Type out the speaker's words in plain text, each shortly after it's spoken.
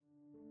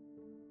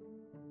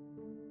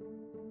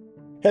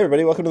Hey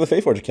everybody, welcome to the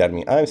Faeforge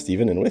Academy. I'm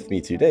Steven, and with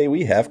me today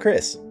we have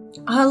Chris.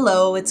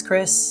 Hello, it's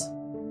Chris.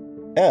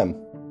 Em.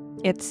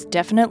 It's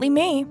definitely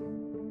me.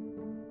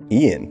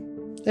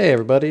 Ian. Hey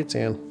everybody, it's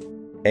Ian.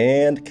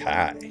 And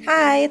Kai.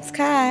 Hi, it's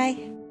Kai.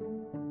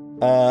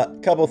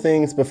 Couple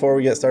things before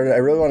we get started. I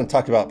really want to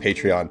talk about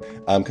Patreon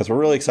because we're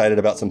really excited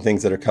about some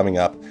things that are coming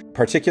up,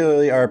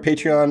 particularly our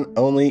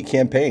Patreon-only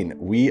campaign.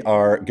 We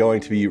are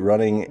going to be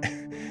running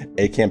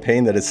a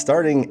campaign that is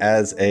starting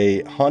as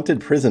a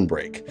haunted prison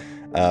break.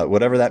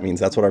 Whatever that means,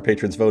 that's what our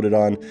patrons voted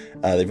on.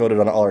 They voted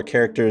on all our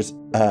characters,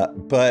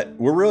 but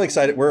we're really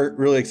excited. We're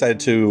really excited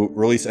to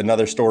release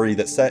another story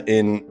that's set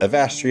in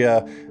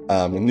Avastria,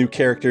 with new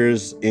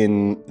characters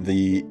on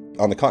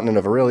the continent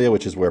of Aurelia,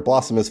 which is where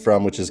Blossom is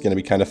from, which is going to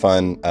be kind of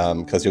fun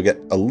because you'll get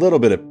a little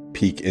bit of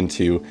peek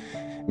into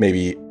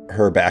maybe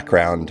her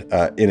background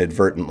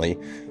inadvertently.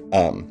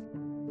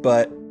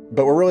 But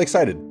we're really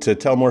excited to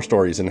tell more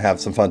stories and have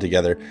some fun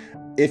together.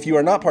 If you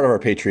are not part of our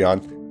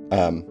Patreon,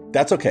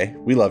 that's okay.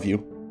 We love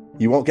you.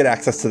 You won't get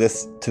access to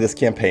this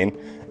campaign.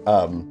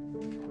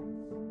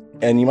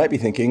 And you might be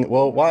thinking,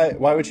 well, why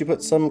would you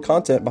put some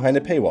content behind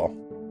a paywall?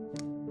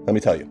 Let me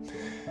tell you.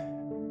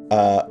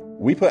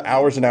 We put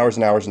hours and hours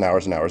and hours and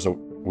hours and hours a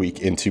week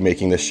into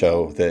making this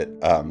show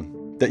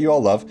that you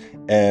all love,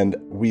 and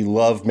we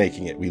love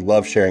making it. We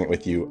love sharing it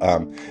with you.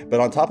 But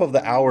on top of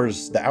the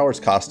hours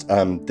cost,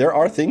 there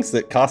are things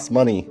that cost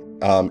money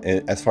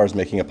as far as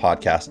making a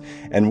podcast,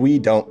 and we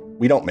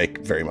don't make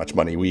very much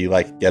money. We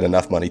get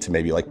enough money to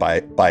maybe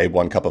buy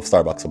 1 cup of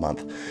Starbucks a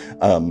month,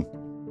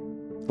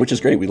 which is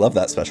great. We love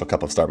that special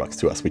cup of Starbucks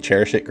to us. We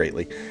cherish it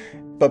greatly.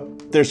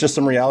 But there's just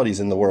some realities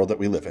in the world that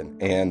we live in,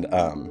 and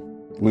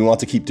we want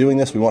to keep doing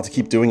this. We want to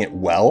keep doing it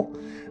well,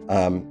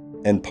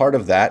 and part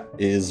of that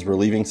is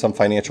relieving some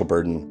financial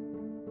burden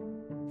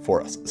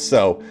for us.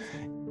 So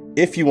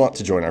if you want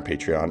to join our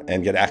Patreon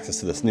and get access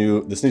to this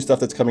new stuff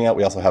that's coming out,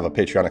 we also have a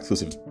Patreon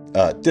exclusive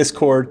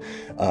Discord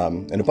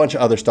and a bunch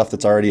of other stuff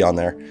that's already on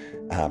there.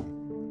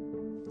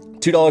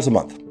 $2 a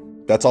month.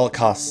 That's all it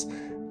costs.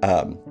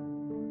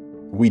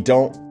 We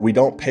don't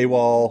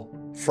paywall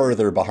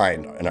further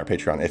behind in our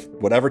Patreon. If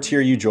whatever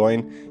tier you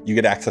join, you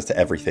get access to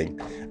everything.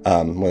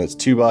 When it's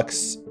 $2,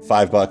 $5,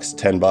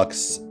 $10,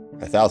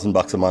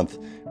 $1,000 a month,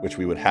 which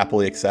we would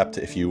happily accept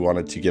if you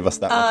wanted to give us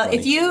that much money.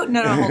 If you hold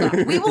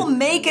on. We will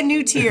make a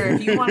new tier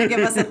if you want to give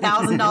us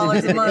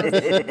 $1,000 a month.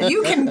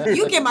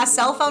 You get my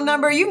cell phone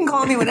number. You can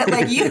call me when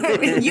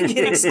you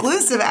get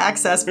exclusive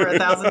access for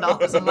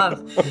 $1,000 a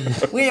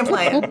month. We ain't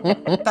playing.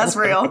 That's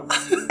real.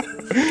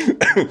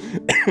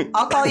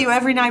 I'll call you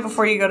every night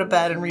before you go to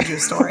bed and read your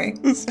story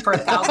for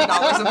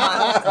 $1,000 a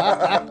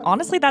month.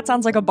 Honestly, that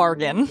sounds like a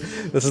bargain.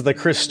 This is the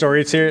Chris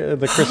Story tier.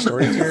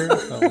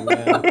 Oh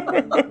man.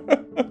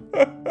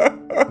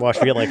 Watch,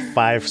 we get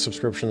 5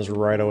 subscriptions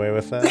right away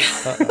with that.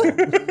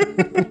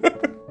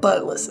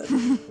 But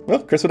listen. Well,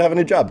 Chris would have a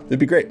new job. It'd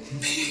be great.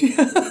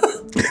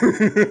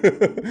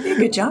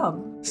 Good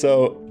job.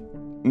 So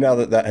now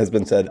that has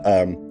been said,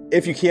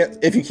 if you can't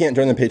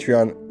join the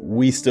Patreon,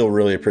 we still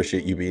really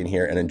appreciate you being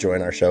here and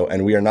enjoying our show.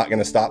 And we are not going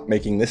to stop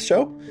making this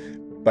show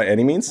by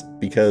any means,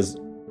 because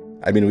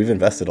we've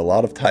invested a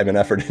lot of time and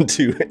effort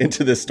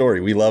into this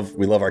story. We love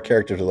our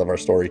characters. We love our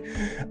story.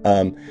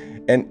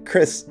 And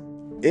Chris,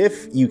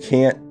 if you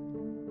can't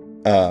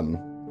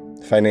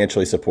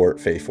financially support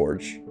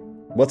Faeforge,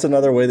 what's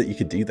another way that you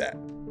could do that?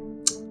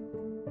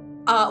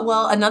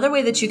 Well, another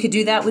way that you could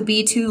do that would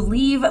be to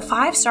leave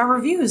 5-star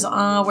reviews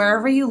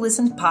wherever you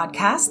listen to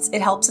podcasts.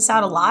 It helps us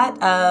out a lot.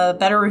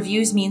 Better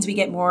reviews means we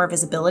get more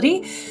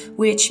visibility,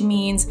 which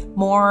means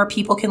more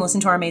people can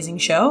listen to our amazing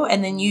show.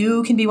 And then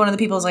you can be one of the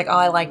people who's like, oh,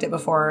 I liked it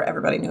before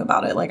everybody knew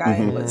about it.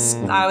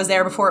 I was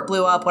there before it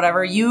blew up,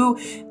 whatever.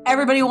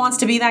 Everybody wants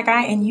to be that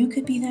guy, and you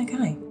could be that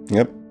guy.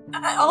 Yep.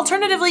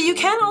 Alternatively, you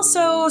can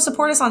also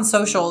support us on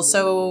socials.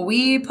 So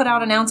we put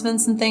out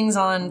announcements and things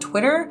on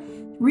Twitter.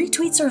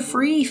 Retweets are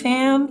free,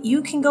 fam.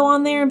 You can go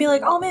on there and be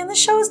like, oh man, this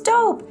show is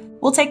dope.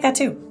 We'll take that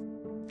too.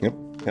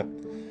 Yep.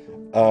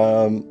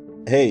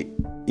 Hey,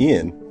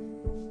 Ian.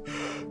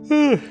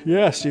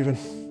 Yeah, Steven.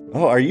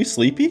 Oh, are you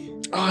sleepy?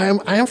 Oh,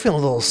 I am feeling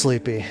a little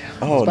sleepy.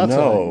 Oh,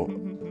 no.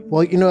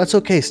 Well, that's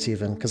okay,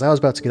 Steven, because I was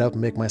about to get up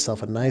and make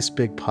myself a nice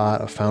big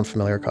pot of Found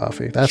Familiar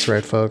coffee. That's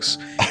right, folks.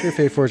 Here at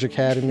Faeforge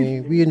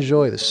Academy, we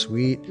enjoy the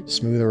sweet,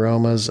 smooth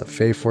aromas of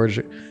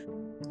Faeforge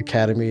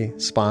Academy,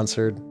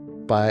 sponsored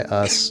by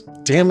us.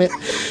 Damn it.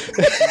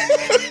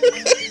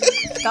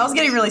 That was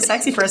getting really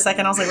sexy for a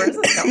second. I was like, where is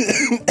this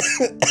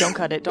going? Don't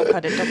cut it.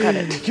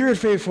 Here at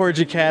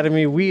Faeforge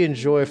Academy, we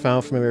enjoy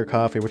Found Familiar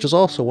coffee, which is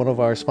also one of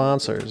our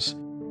sponsors.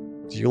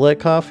 Do you like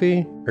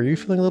coffee? Are you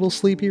feeling a little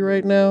sleepy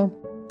right now?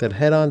 Then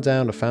head on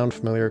down to Found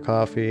Familiar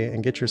Coffee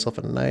and get yourself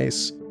a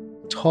nice,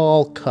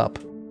 tall cup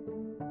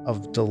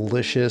of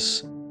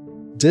delicious,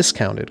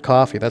 discounted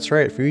coffee. That's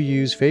right. If you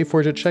use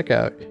Faeforge at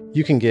checkout,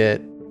 you can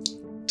get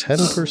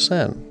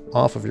 10%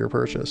 off of your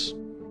purchase.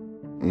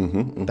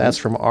 That's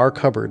from our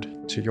cupboard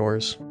to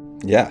yours.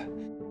 Yeah.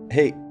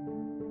 Hey,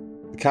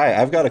 Kai,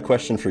 I've got a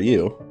question for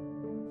you.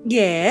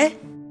 Yeah.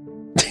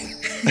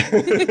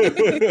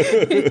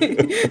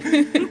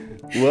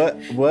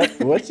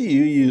 What do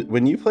you use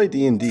when you play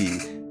D&D?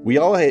 We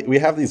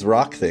have these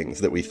rock things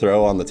that we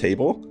throw on the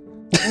table.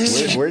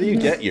 Where do you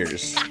get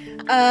yours?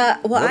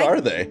 What are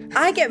they?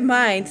 I get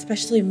mine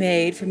specially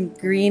made from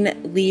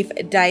Greenleaf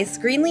Dice.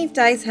 Greenleaf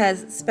Dice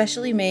has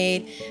specially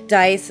made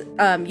dice.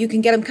 You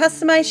can get them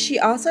customized. She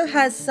also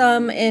has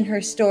some in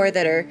her store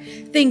that are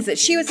things that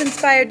she was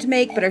inspired to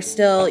make, but are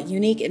still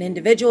unique and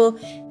individual.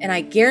 And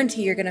I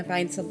guarantee you're going to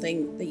find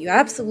something that you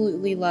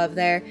absolutely love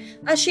there.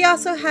 She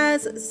also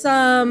has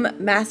some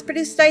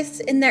mass-produced dice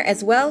in there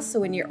as well. So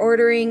when you're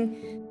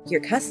ordering your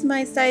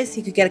customized dice,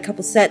 you could get a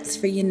couple sets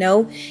for,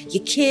 your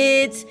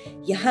kids,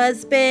 your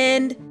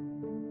husband,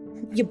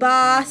 your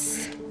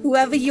boss,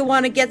 whoever you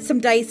want to get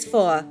some dice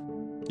for.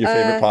 Your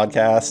favorite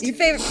podcast. Your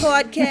favorite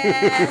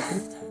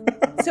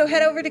podcast. So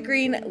head over to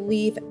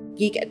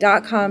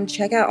greenleafgeek.com,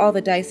 check out all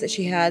the dice that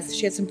she has.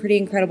 She has some pretty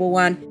incredible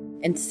one,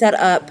 and send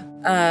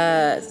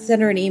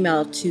her an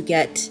email to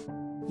get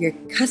your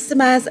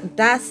customized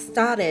dice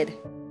started.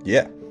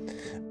 Yeah.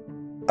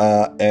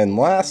 And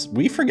last,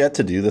 we forget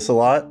to do this a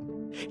lot.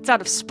 It's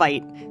out of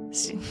spite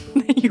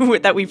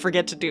that we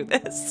forget to do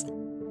this.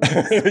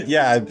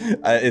 Yeah,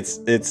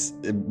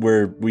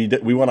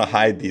 we want to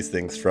hide these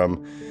things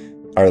from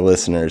our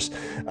listeners.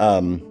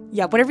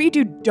 Yeah, whatever you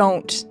do,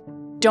 don't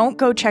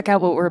go check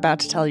out what we're about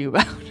to tell you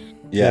about.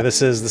 Yeah,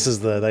 this is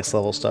the next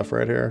level stuff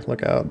right here.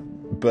 Look out.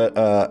 But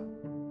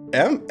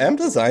M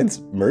designs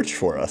merch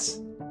for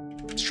us.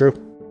 It's true.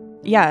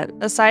 Yeah,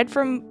 aside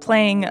from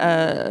playing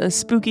a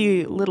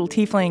spooky little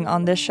tiefling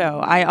on this show,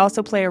 I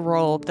also play a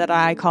role that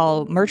I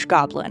call Merch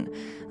Goblin,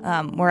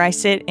 where I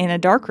sit in a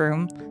dark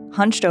room,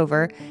 hunched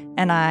over,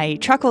 and I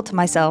chuckle to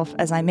myself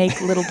as I make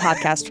little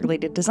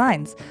podcast-related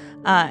designs.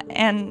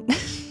 And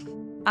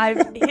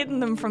I've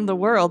hidden them from the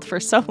world for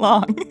so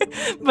long,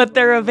 but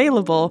they're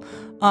available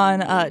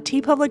on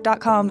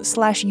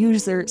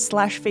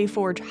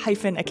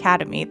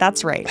tpublic.com/user/fayforge-academy.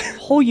 That's right,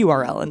 whole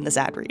URL in this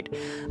ad read.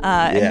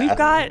 And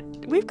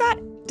we've got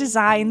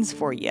designs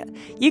for you.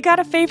 You got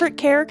a favorite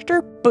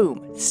character?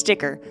 Boom,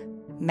 sticker,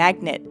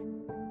 magnet,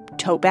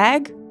 tote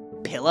bag,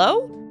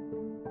 pillow,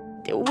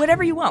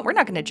 whatever you want. We're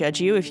not going to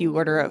judge you if you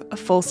order a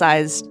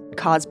full-size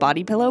Cause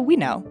body pillow. We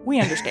know,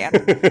 we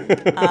understand.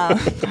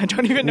 I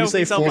don't even know. When you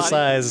say full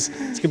size,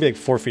 it's gonna be like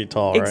 4 feet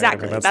tall.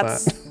 Exactly. Right?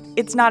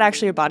 It's not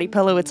actually a body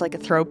pillow. It's like a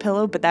throw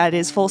pillow, but that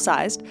is full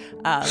sized.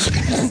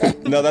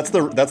 No, that's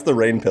the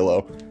rain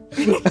pillow.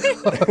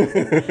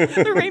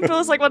 The rain pillow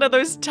is like one of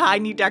those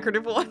tiny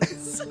decorative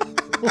ones.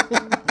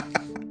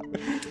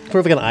 Sort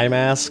of like an eye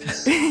mask.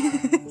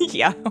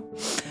 Yeah.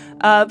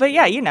 But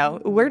yeah,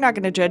 we're not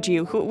going to judge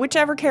you.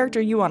 Whichever character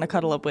you want to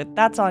cuddle up with,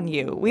 that's on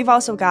you. We've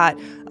also got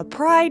a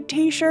Pride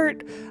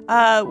t-shirt,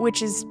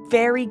 which is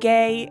very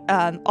gay,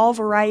 all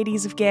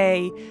varieties of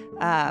gay.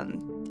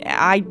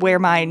 I wear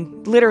mine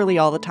literally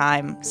all the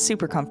time,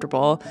 super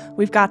comfortable.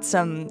 We've got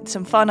some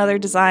fun other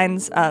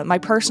designs. My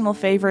personal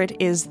favorite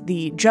is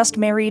the Just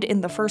Married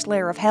in the First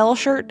Layer of Hell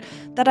shirt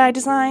that I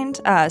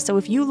designed. So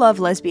if you love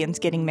lesbians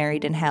getting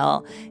married in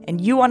hell and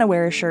you want to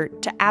wear a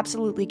shirt to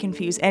absolutely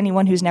confuse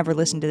anyone who's never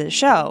listened to this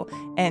show,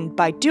 and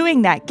by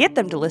doing that, get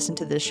them to listen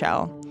to this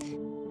show,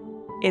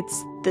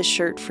 it's the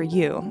shirt for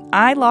you.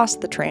 I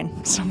lost the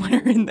train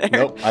somewhere in there.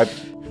 Nope, I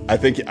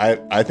think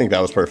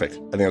that was perfect. I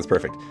think that was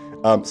perfect.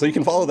 So you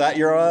can follow that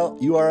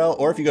URL,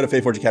 or if you go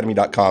to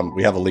fayforgeacademy.com,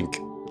 we have a link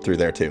through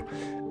there too.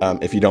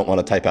 If you don't want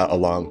to type out a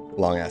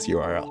long ass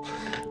URL.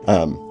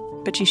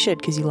 But you should,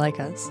 because you like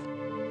us.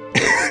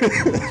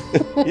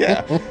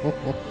 Yeah.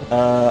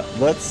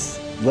 Let's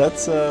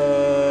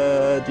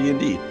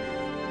D&D.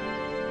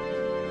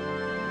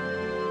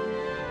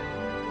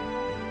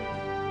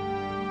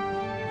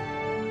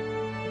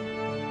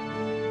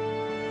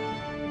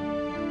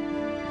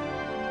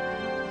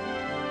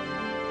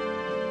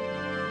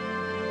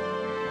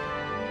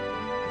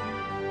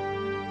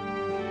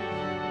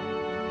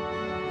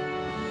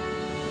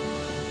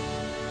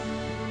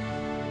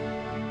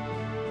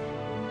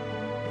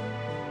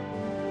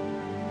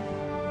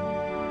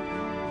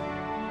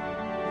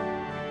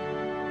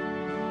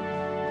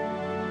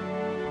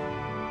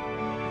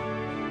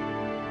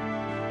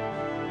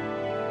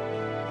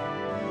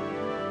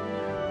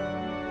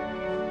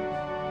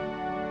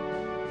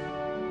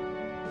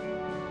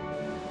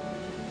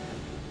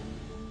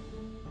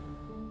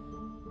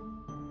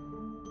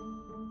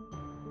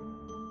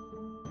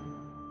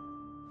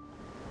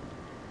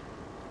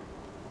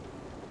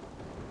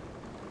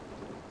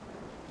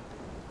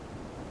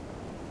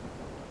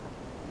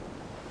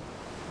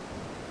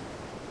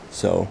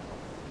 So,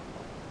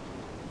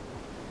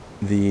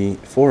 the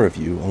four of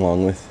you,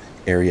 along with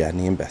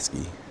Ariadne and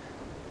Besky,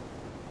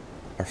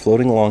 are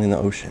floating along in the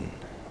ocean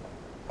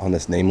on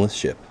this nameless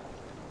ship.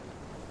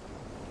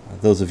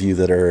 Those of you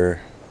that are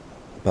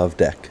above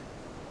deck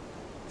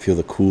feel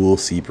the cool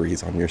sea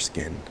breeze on your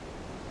skin.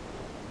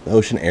 The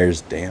ocean air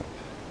is damp.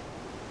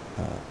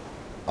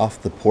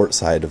 Off the port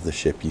side of the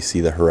ship, you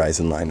see the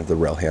horizon line of the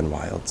Relhan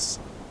Wilds,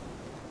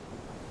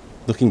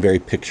 looking very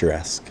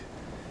picturesque.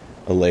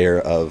 A layer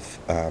of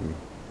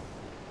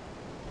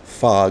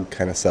fog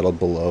kind of settled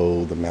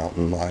below the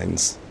mountain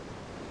lines.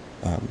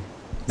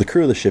 The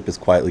crew of the ship is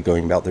quietly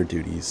going about their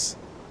duties.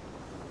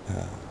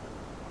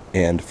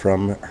 And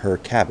from her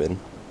cabin,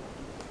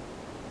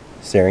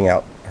 staring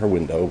out her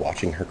window,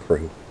 watching her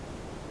crew,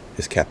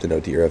 is Captain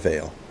Odira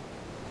Vale.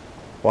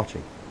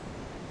 Watching.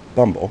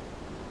 Bumble,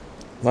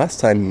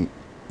 last time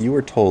you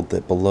were told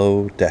that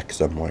below deck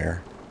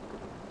somewhere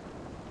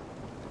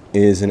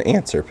is an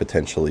answer,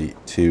 potentially,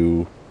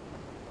 to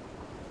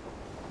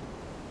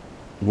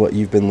what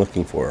you've been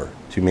looking for,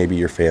 to maybe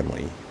your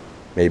family.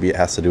 Maybe it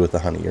has to do with the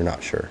honey, you're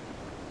not sure.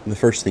 The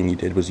first thing you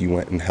did was you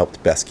went and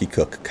helped Besky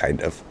cook,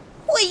 kind of.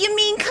 What do you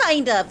mean,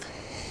 kind of?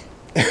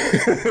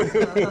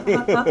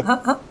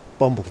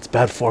 Bumble, it's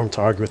bad form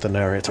to argue with the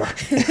narrator.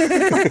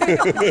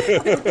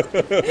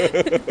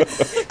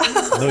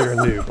 I know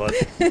you're new, but...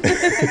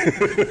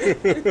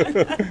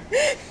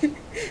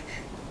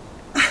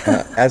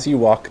 As you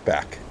walk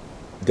back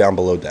down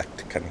below deck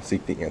to kind of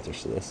seek the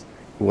answers to this,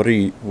 where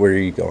are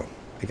you going?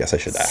 I guess I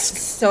should ask.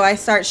 So I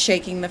start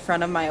shaking the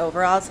front of my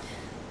overalls.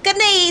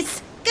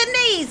 Ganese!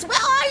 Ganese, where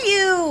are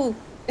you?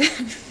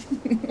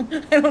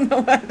 I don't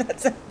know why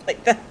that sounds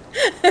like that.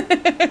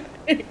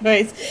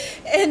 Anyways,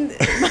 and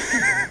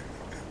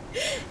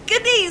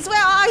Ganese,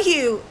 where are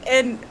you?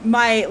 And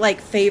my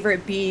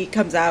favorite bee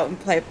comes out and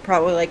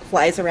probably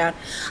flies around.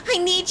 I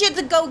need you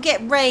to go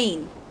get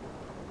Rain.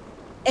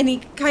 And he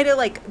kind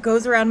of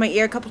goes around my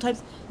ear a couple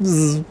times.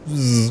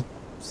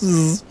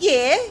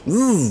 Yeah.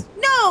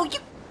 No, you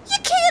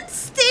can't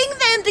sting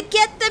them to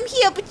get them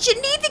here, but you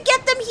need to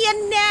get them here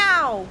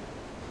now.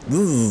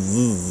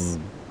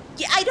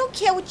 Yeah, I don't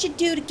care what you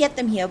do to get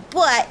them here,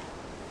 but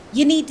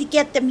you need to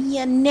get them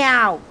here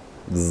now.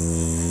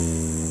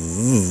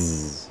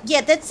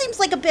 Yeah, that seems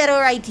like a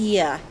better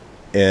idea.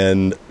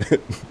 And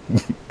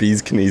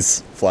Bee's Knee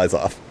flies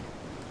off.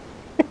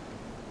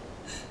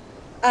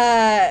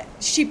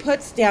 She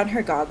puts down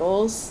her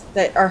goggles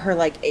that are her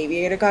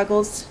aviator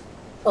goggles.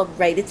 All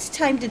right, it's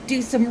time to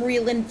do some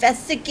real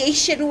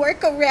investigation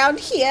work around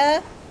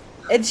here.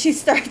 And she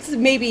starts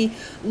maybe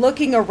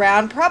looking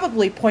around,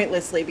 probably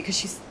pointlessly because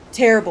she's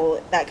terrible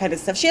at that kind of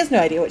stuff. She has no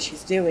idea what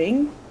she's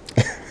doing.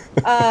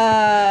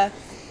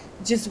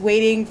 Just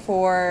waiting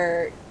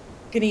for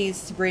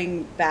Ganese to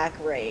bring back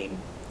Rain.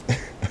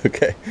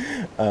 Okay.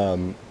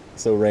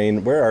 So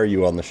Rain, where are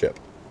you on the ship?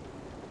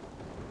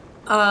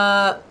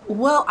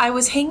 Well, I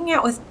was hanging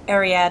out with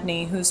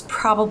Ariadne, who's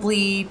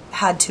probably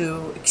had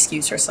to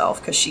excuse herself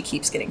because she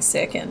keeps getting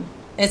sick and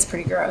it's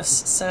pretty gross.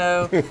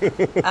 So,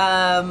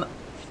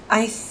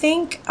 I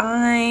think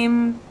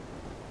I'm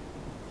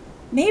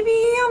maybe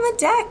on the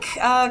deck,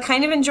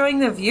 kind of enjoying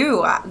the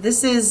view.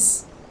 This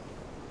is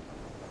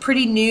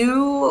pretty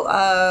new.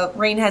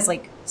 Rain has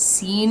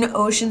seen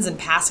oceans in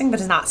passing, but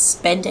has not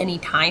spent any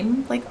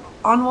time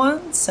on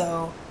one.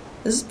 So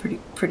this is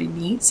pretty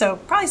neat. So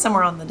probably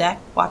somewhere on the deck,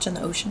 watching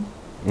the ocean.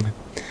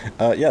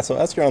 Yeah. So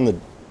as you're on the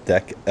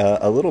deck,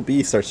 a little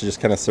bee starts to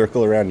just kind of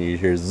circle around you. You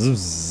hear zzz,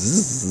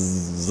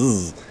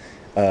 zzz,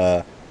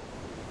 zzz,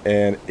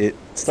 and it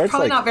starts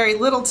probably not very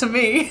little to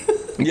me.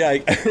 Yeah, I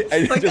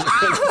just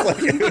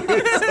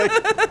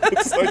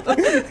it's like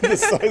the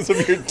size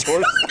of your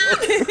torso.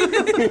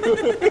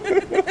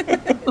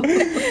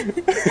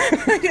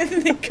 I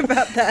didn't think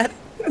about that.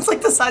 It's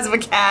like the size of a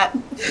cat.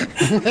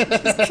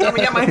 Just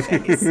coming at my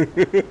face.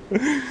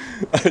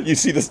 You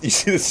see this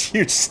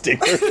huge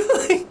stinger.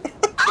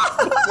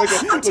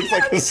 Looks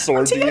like a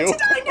sword to you.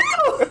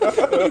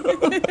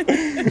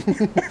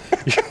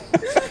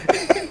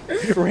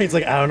 Rain's I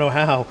don't know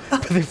how,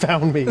 but they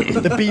found me.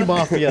 The bee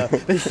mafia,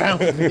 they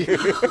found me.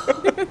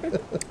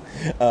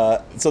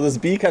 So this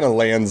bee kind of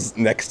lands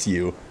next to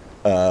you,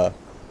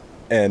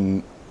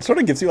 and sort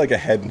of gives you a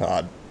head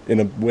nod in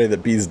a way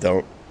that bees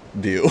don't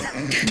do.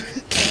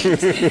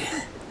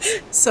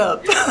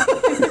 Sup?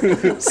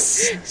 Stellar.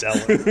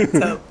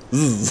 Sup?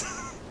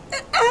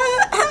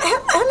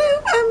 Hello.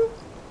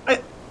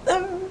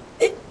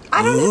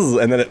 I don't know.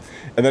 And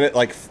then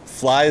it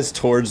flies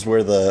towards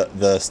where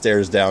the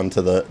stairs down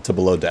to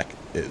below deck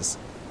is,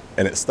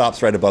 and it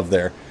stops right above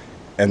there,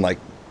 and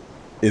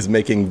is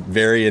making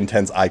very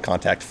intense eye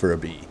contact for a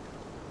bee.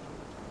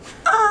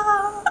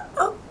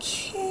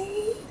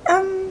 Okay.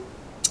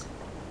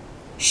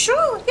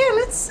 Sure. Yeah.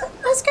 Let's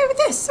go with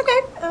this.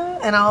 Okay.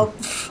 And I'll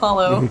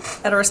follow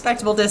at a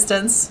respectable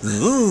distance.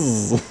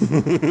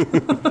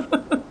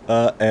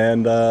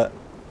 And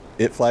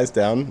it flies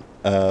down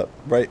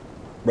right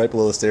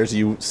below the stairs.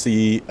 You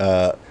see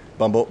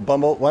Bumble.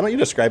 Why don't you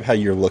describe how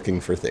you're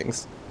looking for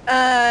things?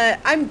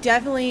 I'm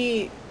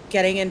definitely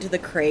getting into the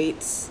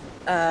crates.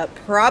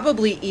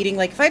 Probably eating,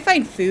 if I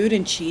find food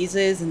and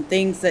cheeses and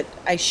things that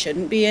I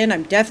shouldn't be in,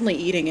 I'm definitely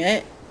eating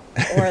it.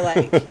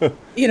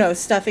 Or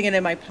stuffing it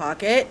in my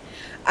pocket.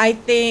 I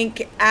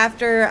think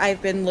after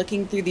I've been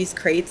looking through these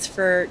crates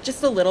for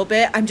just a little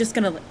bit, I'm just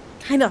going to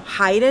kind of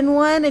hide in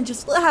one and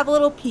just have a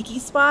little peeky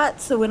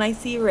spot. So when I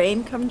see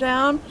Rain come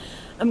down,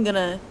 I'm going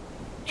to,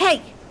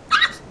 hey!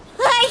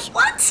 Hey!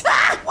 What?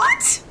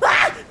 What?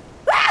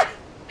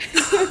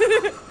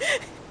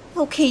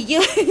 Okay, you.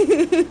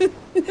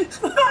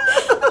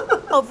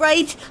 All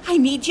right, I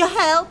need your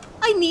help.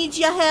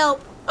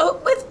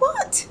 Oh, with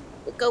what?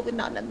 We're going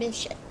on a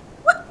mission.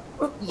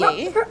 What?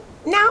 Yeah.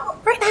 Now?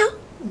 Right now?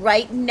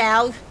 Right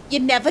now, you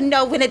never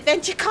know when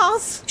adventure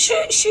calls.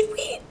 Should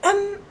we?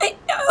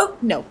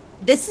 No,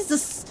 this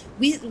is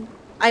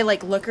I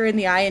like look her in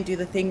the eye and do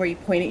the thing where you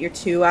point at your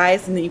two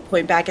eyes and then you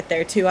point back at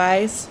their two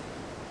eyes,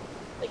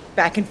 like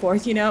back and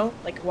forth.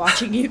 Like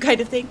watching you kind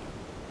of thing.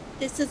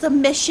 This is a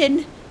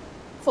mission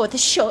for the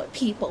short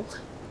people.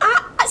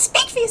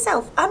 Speak for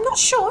yourself. I'm not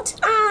short.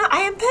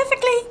 I'm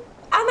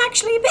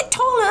actually a bit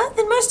taller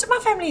than most of my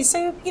family,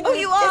 so, Oh,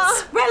 you are?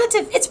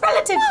 It's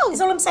relative, Oh.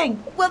 is all I'm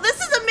saying. Well, this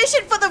is a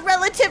mission for the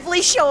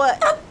relatively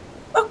short.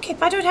 Okay,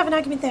 I don't have an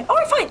argument there. All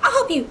right, fine, I'll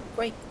help you.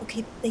 Right.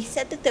 Okay. They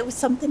said that there was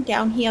something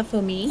down here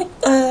for me.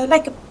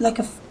 Like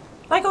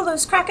all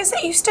those crackers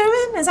that you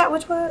stolen? Is that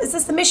what is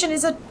this the mission?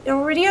 Is it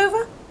already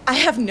over? I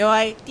have no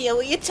idea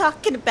what you're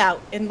talking about.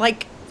 And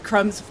like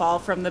crumbs fall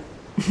from the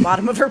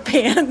bottom of her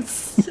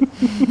pants.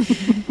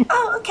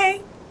 Oh,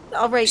 okay.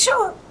 All right.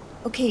 Sure.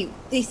 Okay,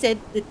 they said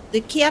that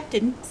the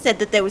captain said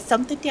that there was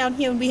something down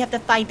here and we have to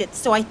find it.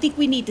 So I think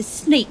we need to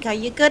sneak. Are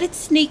you good at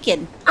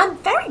sneaking? I'm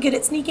very good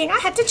at sneaking. I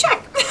had to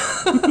check.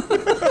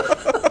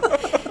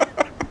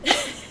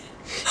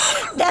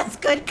 That's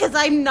good, because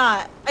I'm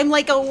not. I'm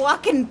like a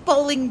walking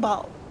bowling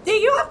ball.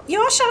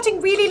 You're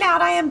shouting really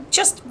loud. I am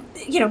just,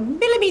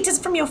 millimeters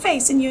from your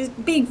face, and you're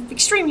being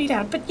extremely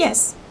loud. But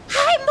yes.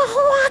 I'm a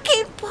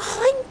walking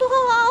bowling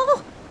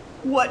ball.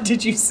 What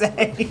did you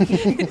say?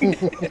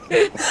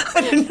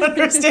 I didn't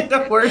understand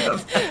a word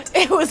of that.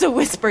 It was a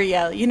whisper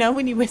yell. You know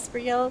when you whisper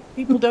yell?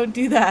 People don't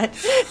do that.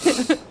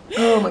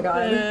 Oh my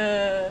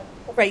god.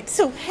 Right,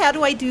 so how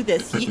do I do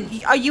this?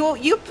 Are you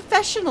a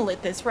professional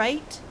at this,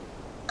 right?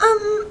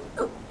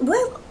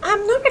 Well,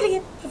 I'm not really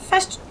a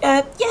professional.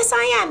 Yes,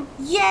 I am.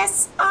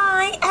 Yes,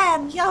 I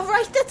am. Yeah,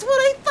 right, that's what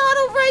I thought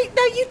of. Right,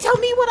 now you tell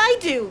me what I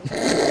do.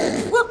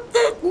 Well,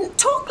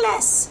 talk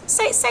less.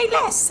 Say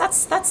less.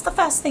 That's the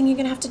first thing you're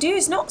gonna have to do,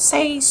 is not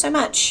say so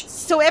much.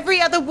 So every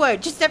other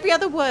word, just every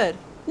other word.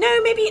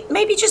 No,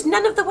 maybe just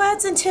none of the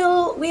words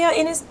until we are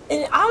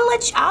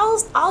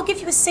I'll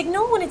give you a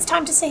signal when it's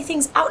time to say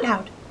things out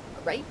loud.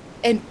 Right.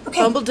 And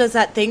Okay. Bumble does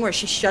that thing where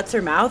she shuts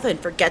her mouth and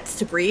forgets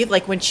to breathe,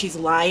 like when she's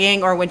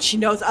lying or when she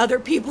knows other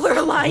people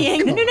are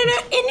lying. No. In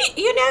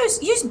your nose.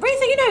 Breathe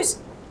through your nose.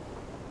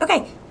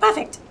 Okay,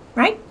 perfect.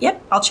 Right?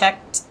 Yep. I'll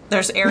check.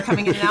 There's air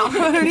coming in and out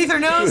from underneath her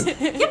nose.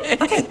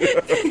 Yep. Okay.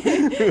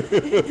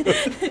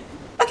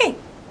 Okay.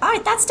 All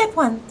right. That's step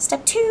 1.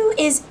 Step 2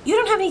 is you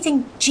don't have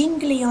anything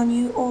jingly on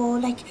you, or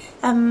like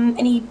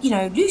any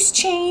loose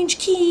change,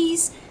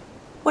 keys,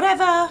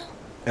 whatever.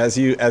 As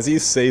you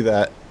say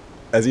that,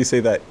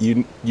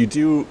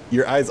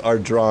 your eyes are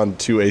drawn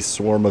to a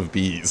swarm of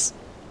bees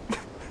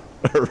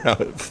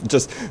around.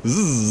 Just.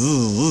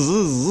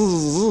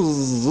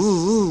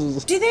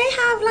 Do they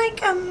have like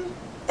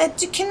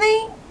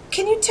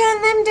can you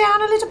turn them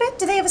down a little bit?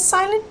 Do they have a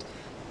silent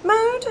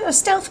mode, a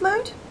stealth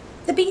mode?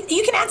 The bee.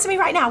 You can answer me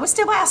right now. We're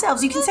still by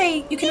ourselves. You can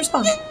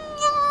respond.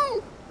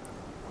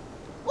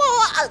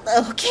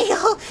 Well, okay.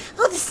 Oh,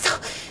 this is so...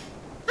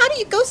 How do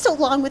you go so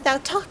long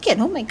without talking?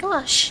 Oh my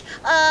gosh.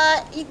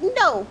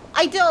 No,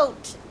 I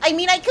don't. I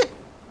mean, I could...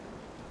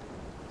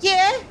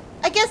 Yeah,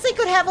 I guess I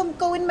could have them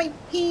go in my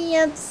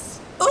pants.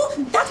 Oh,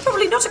 that's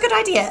probably not a good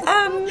idea.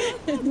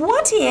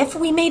 What if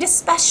we made a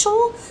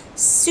special,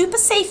 super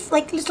safe,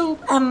 like little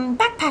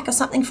backpack or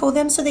something for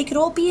them, so they could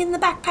all be in the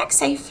backpack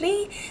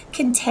safely,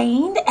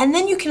 contained, and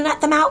then you can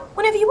let them out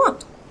whenever you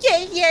want.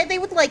 Yeah, they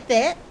would like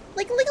that.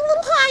 Like a little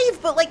hive,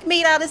 but like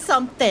made out of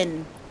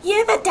something.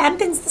 Yeah, that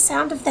dampens the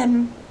sound of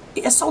them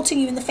assaulting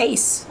you in the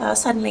face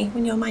suddenly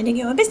when you're minding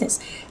your own business.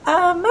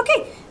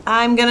 Okay,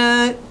 I'm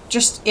gonna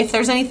just, if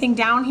there's anything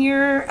down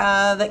here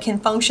that can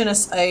function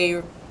as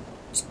a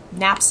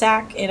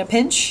knapsack in a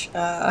pinch.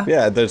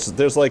 Yeah, there's a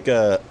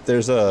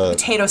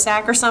Potato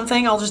sack or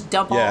something. I'll just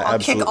dump I'll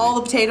kick all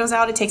the potatoes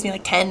out. It takes me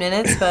like 10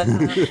 minutes, but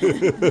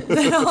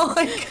then I'll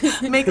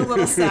make a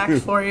little sack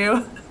for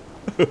you.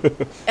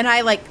 And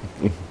I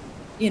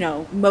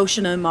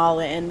motion them all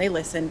in. They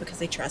listen because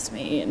they trust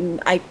me.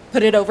 And I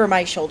put it over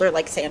my shoulder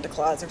like Santa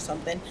Claus or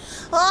something.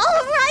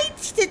 All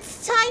right,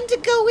 it's time to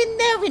go in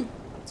there and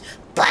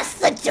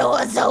bust the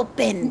doors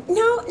open.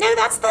 No,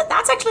 that's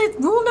actually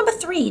rule number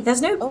 3.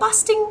 There's no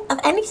busting of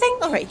anything.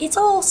 All right. It's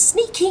all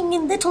sneaking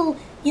and little,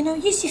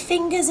 use your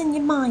fingers and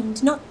your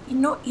mind, not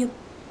your,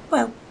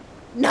 well,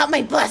 Not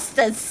my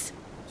busters.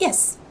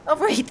 yes. All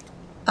right.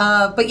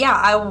 But yeah,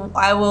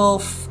 I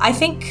will, I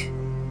think,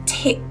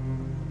 take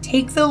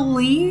the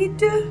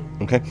lead.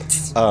 Okay.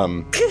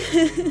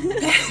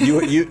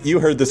 You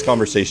heard this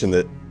conversation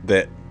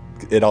that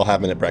it all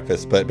happened at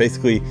breakfast, but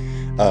basically,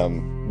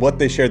 what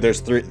they shared, there's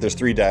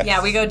three decks.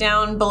 Yeah, we go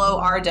down below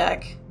our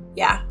deck.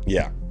 Yeah.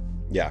 Yeah.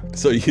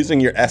 So using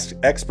your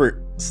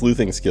expert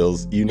sleuthing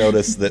skills, you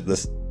notice that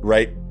this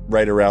right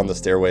around the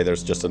stairway,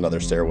 there's just another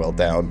stairwell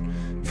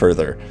down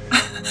further.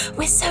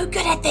 We're so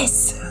good at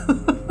this.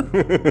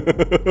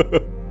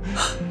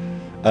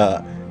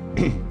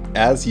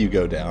 as you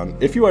go down,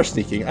 if you are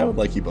sneaking, I would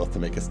like you both to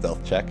make a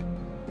stealth check.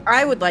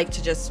 I would like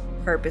to just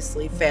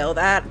purposely fail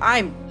that.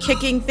 I'm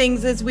kicking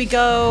things as we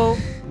go.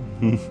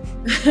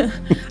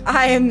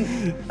 I'm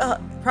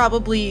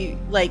probably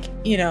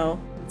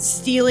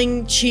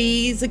stealing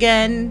cheese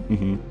again.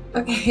 Mm-hmm.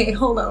 Okay,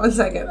 hold on 1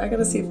 second. I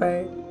gotta see if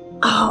I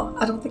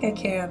don't think I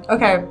can.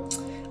 Okay.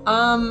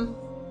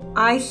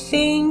 I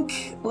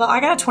think, I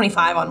got a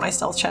 25 on my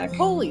stealth check.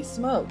 Holy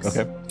smokes.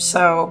 Okay.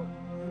 So,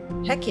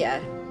 Heck yeah.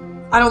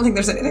 I don't think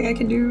there's anything I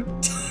can do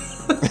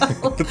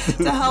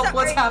to help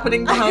what's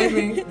happening behind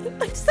me.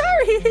 I'm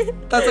sorry.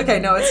 That's okay.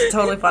 No, it's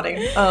totally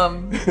funny.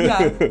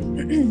 Yeah.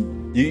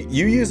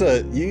 You use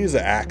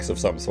an axe of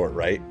some sort,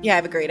 right? Yeah, I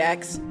have a great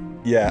axe.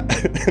 Yeah.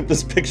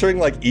 Just picturing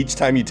like each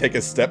time you take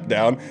a step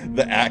down,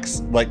 the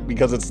axe, like,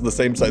 because it's the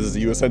same size as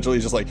you, essentially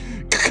is just like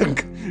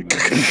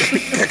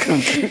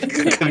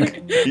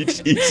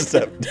each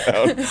step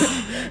down.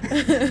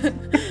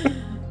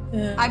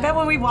 I bet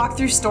when we walk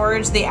through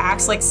storage, the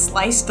axe like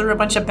sliced through a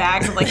bunch of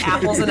bags of like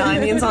apples and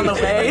onions on the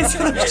way.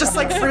 So there's just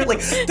like fruit like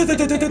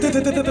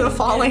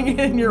falling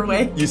in your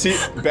way. You see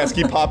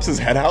Besky pops his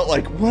head out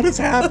like, what is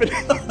happening?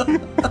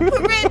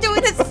 We're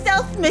doing a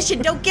stealth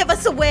mission. Don't give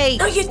us away.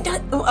 No, you're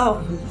not.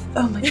 Oh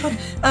my god.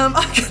 I'm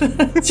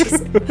gonna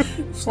just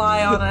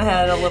fly on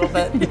ahead a little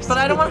bit, but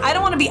I don't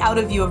want to be out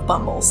of view of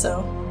Bumble.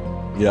 So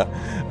Yeah.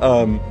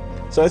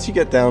 So as you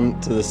get down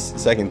to the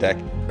second deck,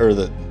 or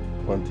the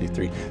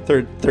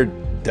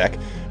third deck,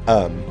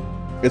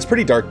 it's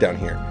pretty dark down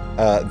here.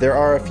 There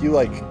are a few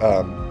like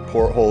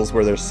portholes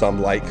where there's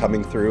some light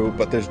coming through,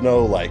 but there's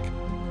no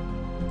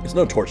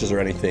torches or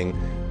anything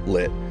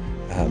lit.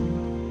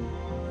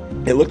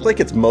 It looked like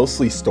it's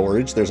mostly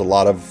storage. There's a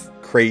lot of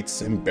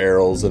crates and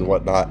barrels and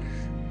whatnot.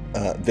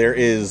 There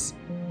is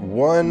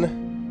one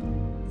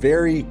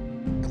very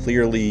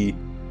clearly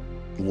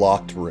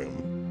locked room.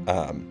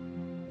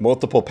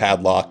 Multiple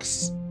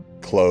padlocks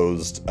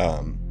closed.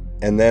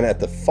 And then at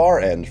the far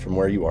end from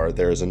where you are,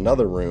 there is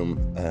another room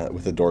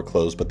with the door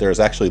closed, but there is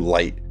actually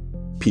light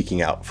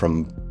peeking out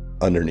from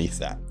underneath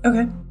that.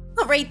 okay.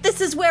 All right, this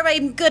is where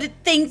I'm good at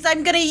things.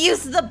 I'm gonna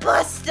use the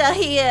buster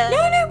here.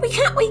 No, we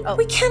can't.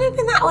 We can't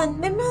open that one.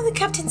 Remember, the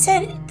captain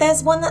said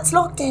there's one that's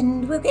locked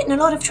and we're getting a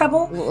lot of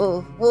trouble.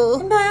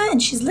 Remember,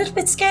 and she's a little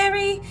bit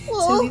scary,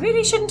 so we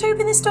really shouldn't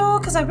open this door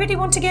because I really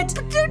want to get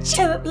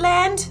to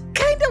land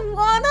Kinda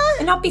wanna.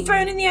 and not be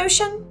thrown in the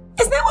ocean.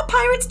 Isn't that what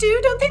pirates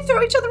do? Don't they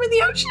throw each other in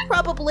the ocean?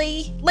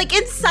 Probably. Like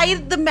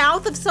inside the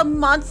mouth of some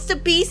monster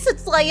beast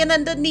that's lying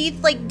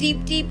underneath, like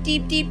deep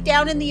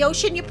down in the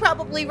ocean. You're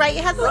probably right.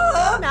 It has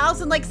like 6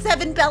 mouths and like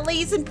 7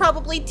 bellies and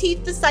probably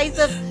teeth the size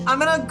of... I'm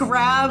gonna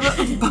grab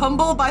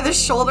Bumble by the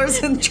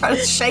shoulders and try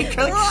to shake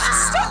her. Like,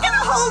 stop, get a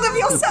hold of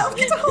yourself.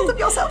 Get a hold of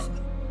yourself.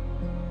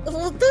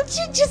 Well, don't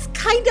you just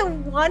kind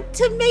of want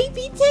to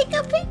maybe take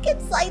a peek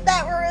inside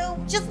that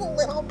room? Just a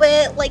little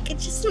bit. Like,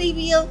 it's just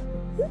maybe a...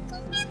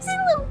 It's a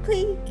little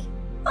peek.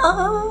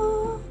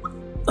 Oh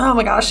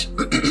my gosh.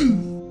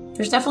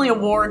 There's definitely a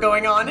war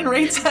going on in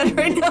Rain's head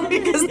right now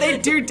because they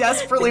do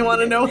desperately want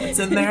to know what's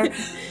in there.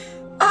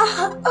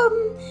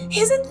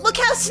 Look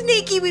how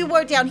sneaky we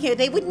were down here.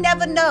 They would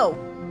never know.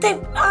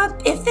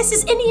 If this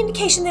is any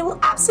indication, they will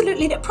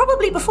absolutely know,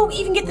 probably before we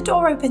even get the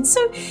door open.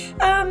 So,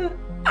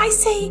 I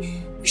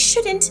say we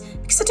shouldn't,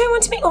 because I don't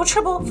want to make more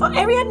trouble. For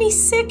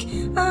Ariadne's sick,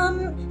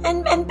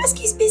 and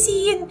Besky's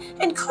busy,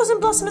 and Cousin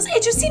Blossom is.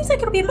 It just seems like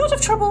it'll be a lot of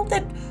trouble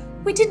that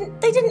they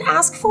didn't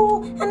ask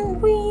for,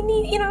 and we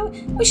need,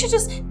 we should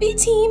just be a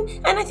team.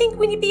 And I think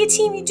when you be a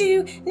team, you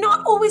do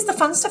not always the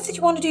fun stuff that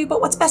you want to do,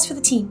 but what's best for the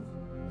team.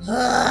 I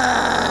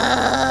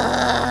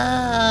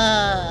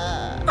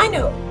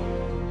know.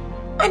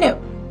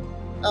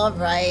 All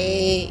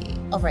right.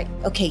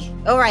 Okay.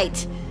 All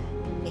right.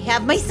 I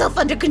have myself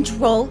under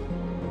control.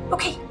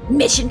 Okay.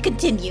 Mission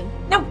continue.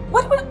 Now,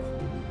 what do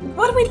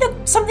we look?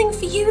 Something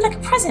for you, like a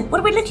present.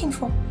 What are we looking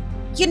for?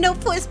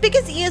 For as big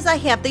as ears I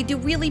have, they do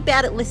really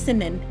bad at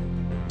listening.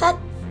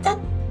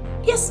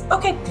 Yes.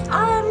 Okay.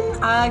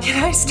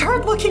 Can I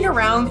start looking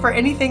around for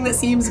anything that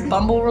seems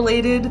Bumble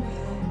related?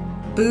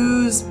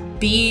 Booze,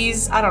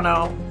 bees, I don't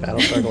know.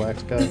 Battlestar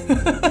Galactica.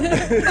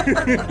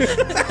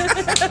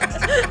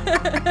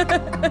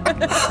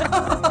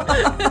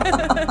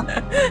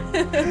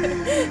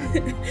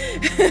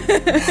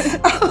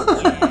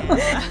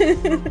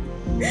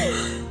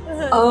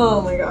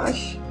 Oh my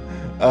gosh.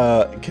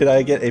 Could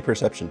I get a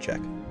perception check?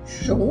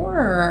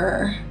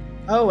 Sure.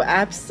 Oh,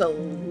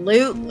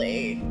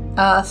 absolutely.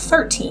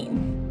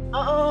 13.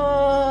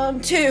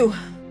 2.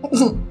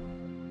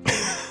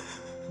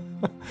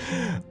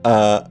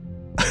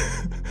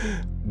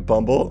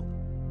 Bumble,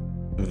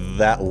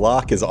 that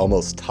lock is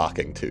almost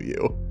talking to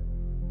you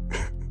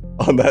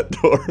on that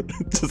door.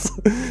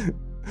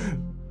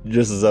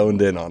 just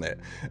zoned in on it.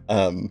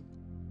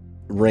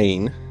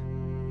 Rain,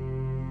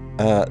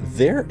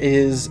 there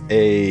is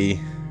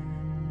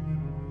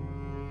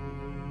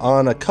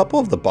on a couple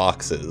of the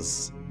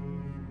boxes,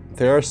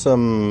 there are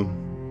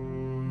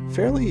some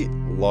fairly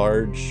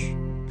large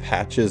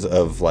patches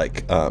of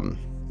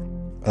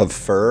of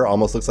fur.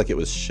 Almost looks like it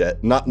was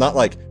shed, not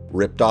like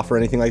ripped off or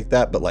anything like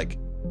that, but like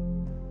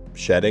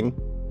shedding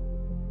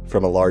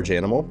from a large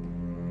animal.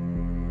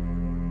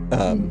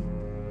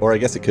 Or I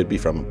guess it could be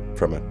from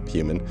a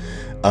human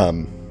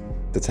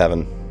that's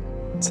having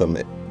some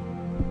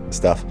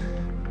stuff.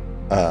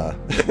 I'm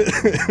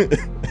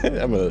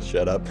gonna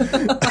shut up.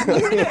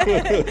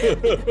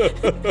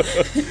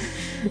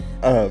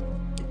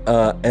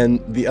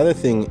 And the other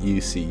thing you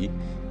see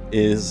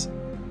is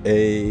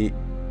a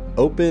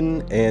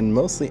open and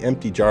mostly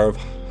empty jar of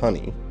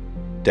honey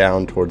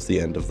down towards the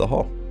end of the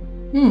hall.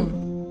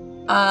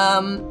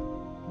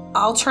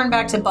 I'll turn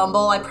back to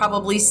Bumble. I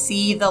probably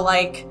see the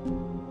like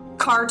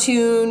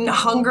cartoon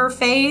hunger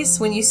face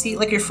when you see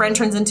like your friend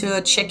turns into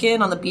a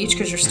chicken on the beach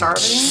because you're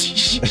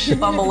starving.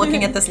 Bumble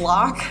looking at this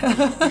lock.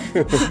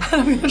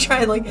 I'm gonna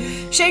try and like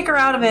shake her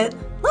out of it.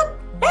 Look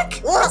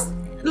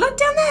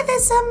down there.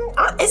 There's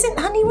isn't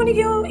honey one of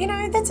your?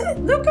 That's it.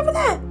 Look over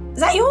there. Is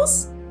that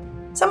yours?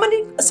 Someone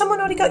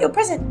already got your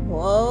present.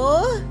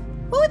 Whoa!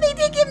 Oh, they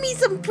did give me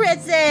some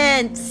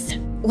presents.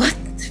 What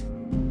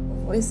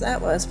voice that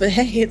was? But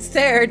hey, it's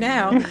there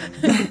now.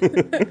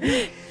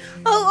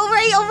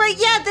 Oh, all right.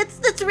 Yeah,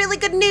 that's really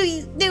good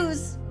news.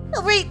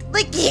 All right,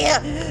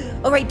 yeah.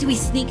 All right, do we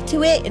sneak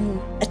to it and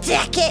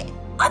attack it?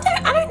 I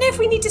don't know if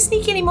we need to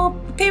sneak anymore.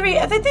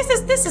 Period.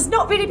 This has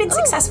not really been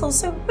successful,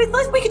 so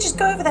we could just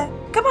go over there.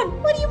 Come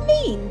on. What do you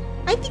mean?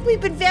 I think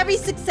we've been very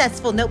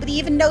successful. Nobody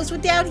even knows we're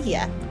down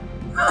here.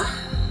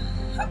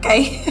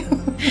 Okay.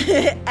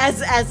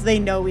 as they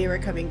know we were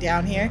coming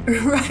down here.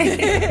 Right.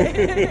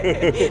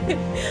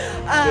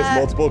 There's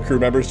multiple crew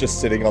members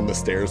just sitting on the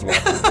stairs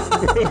watching.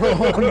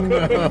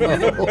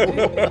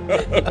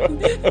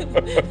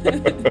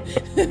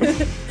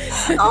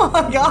 Oh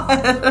my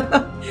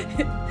god.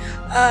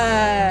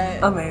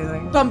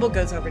 Amazing. Bumble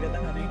goes over to the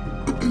honey.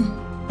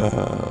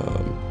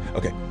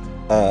 Okay.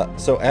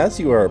 So as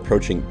you are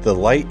approaching, the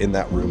light in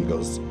that room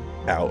goes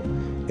out,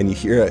 and you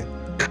hear a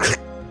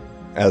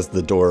as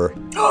the door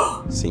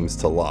seems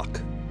to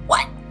lock.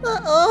 What?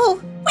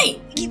 Uh-oh.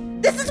 Wait.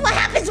 This is what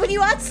happens when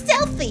you aren't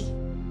stealthy.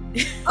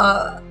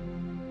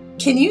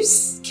 Can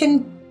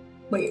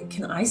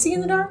I see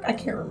in the dark? I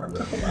can't remember.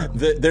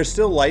 There's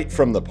still light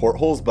from the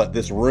portholes, but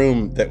this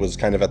room that was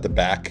kind of at the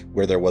back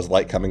where there was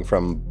light coming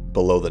from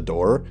below the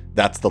door,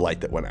 that's the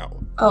light that went out.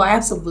 Oh, I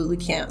absolutely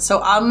can't.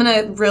 So I'm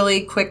gonna really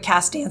quick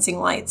cast dancing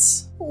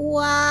lights.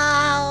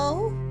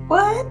 Wow.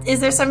 What? Is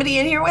there somebody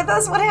in here with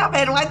us? What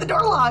happened? Why'd the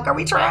door lock? Are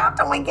we trapped?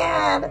 Oh my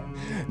god.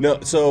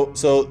 No, so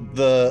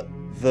the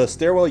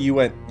stairwell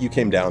you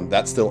came down,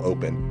 that's still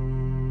open.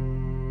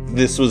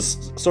 This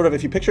was sort of,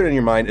 if you picture it in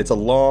your mind, it's a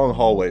long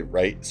hallway,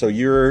 right? So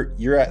you're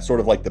at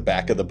sort of like the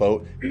back of the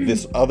boat.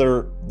 There's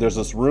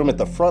this room at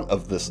the front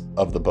of this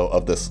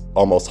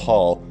almost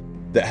hall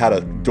that had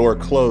a door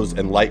closed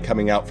and light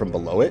coming out from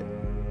below it,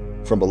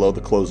 from below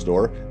the closed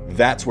door.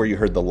 That's where you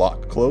heard the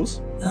lock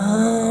close.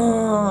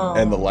 Oh.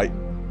 And the light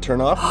turn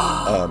off.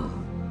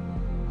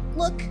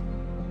 Look.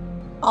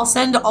 I'll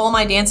send all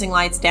my dancing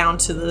lights down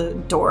to the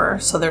door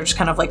so they're just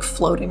kind of like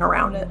floating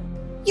around it.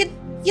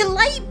 Your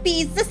light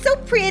bees, they're so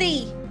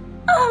pretty.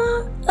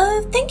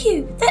 Thank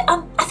you.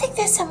 I think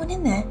there's someone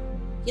in there.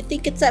 You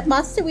think it's that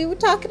monster we were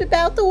talking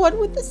about? The one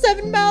with the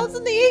 7 mouths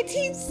and the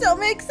 18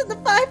 stomachs and the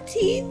 5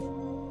 teeth?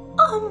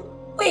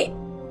 Wait.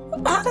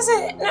 How does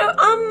it? No,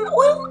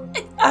 well,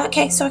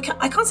 okay, so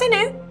I can't say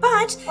no,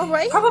 but all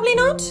right. Probably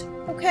not.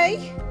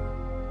 Okay.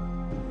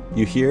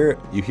 You hear,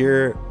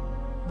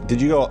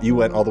 did you go, you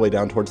went all the way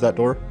down towards that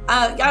door?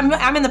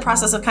 I'm in the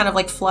process of kind of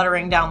like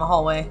fluttering down the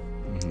hallway.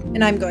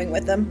 And I'm going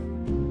with them.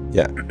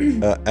 Yeah.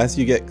 As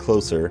you get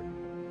closer,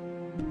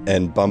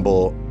 and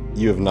Bumble,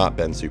 you have not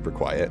been super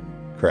quiet,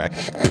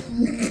 correct?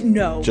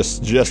 No.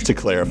 Just to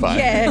clarify.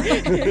 Yeah.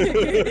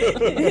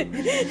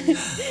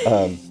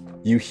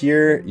 You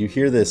hear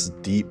this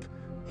deep.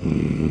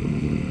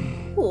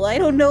 Well, I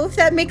don't know if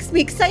that makes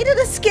me excited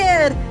or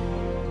scared.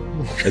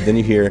 And then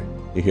you hear,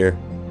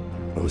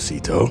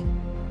 Osito?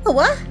 A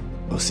what?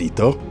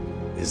 Osito?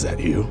 Is that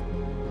you?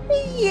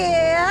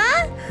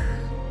 Yeah?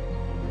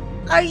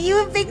 Are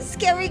you a big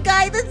scary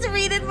guy that's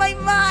reading my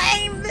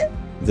mind?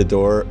 The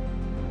door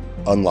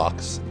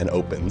unlocks and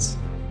opens.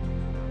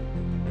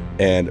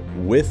 And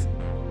with,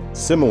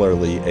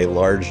 similarly, a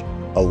large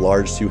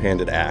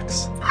two-handed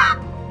axe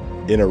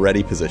in a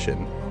ready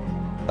position,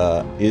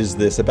 is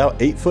this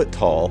about 8 foot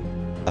tall,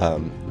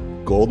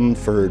 golden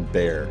furred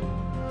bear.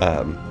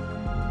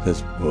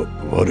 Says,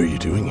 what are you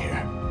doing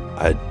here?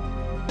 I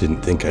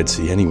didn't think I'd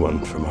see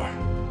anyone from our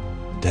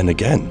den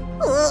again.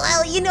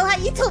 Well, you know how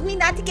you told me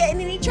not to get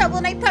in any trouble,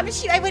 and I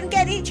promised you I wouldn't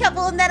get in any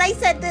trouble, and then I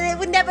said that it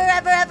would never,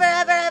 ever, ever,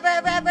 ever, ever,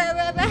 ever, ever, ever,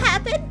 ever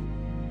happen?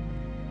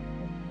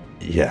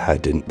 Yeah, I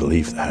didn't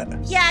believe that.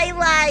 Yeah, I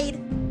lied.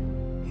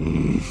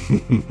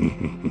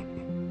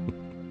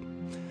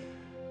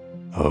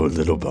 Oh,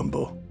 little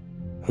Bumble.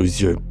 Who's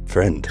your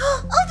friend?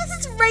 Oh, this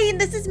is Rain.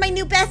 This is my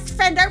new best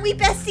friend. Aren't we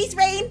besties,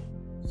 Rain?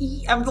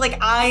 I'm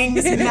like eyeing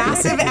this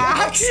massive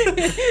axe.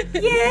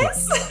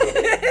 Yes,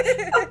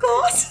 of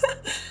course.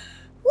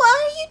 What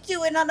are you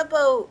doing on a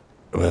boat?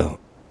 Well,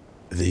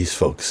 these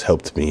folks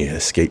helped me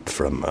escape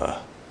from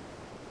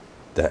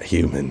that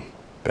human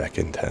back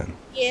in town.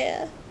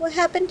 Yeah. What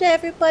happened to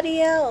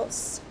everybody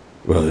else?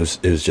 Well,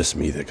 it was just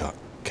me that got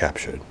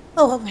captured.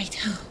 Oh, all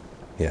right.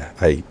 Yeah,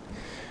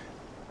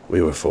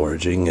 we were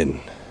foraging, and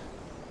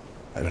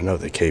I don't know,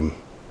 they came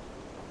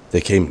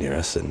near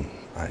us, and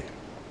I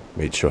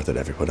made sure that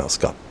everyone else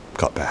got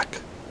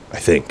back. I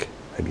think.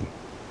 I mean,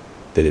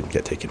 they didn't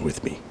get taken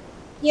with me.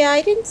 Yeah,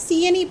 I didn't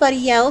see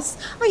anybody else.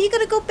 Are you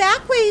gonna go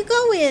back? Where are you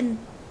going?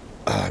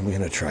 I'm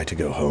gonna try to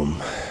go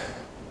home.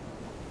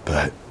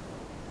 But,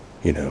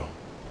 you know,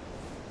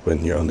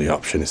 when your only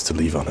option is to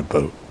leave on a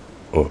boat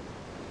or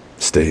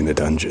stay in a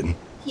dungeon.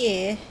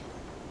 Yeah.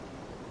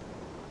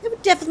 I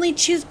would definitely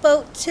choose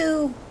boat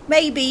too.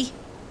 Maybe.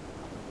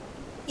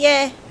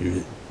 Yeah.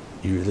 You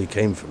really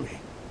came for me.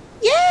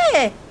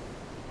 Yeah.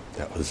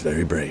 That was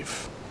very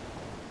brave.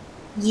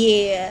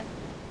 Yeah.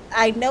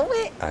 I know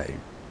it.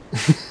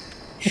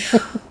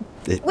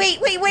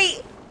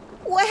 Wait.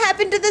 What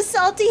happened to the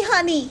salty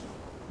honey?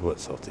 What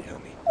salty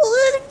honey?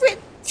 Well,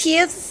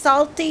 tears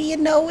salty, you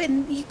know,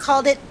 and you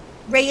called it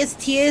Rhea's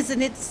tears,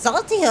 and it's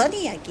salty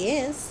honey, I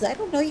guess. I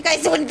don't know. You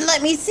guys wouldn't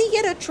let me see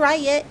it or try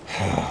it.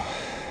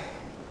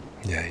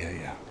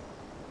 Yeah.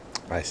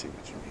 I see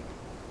what you mean.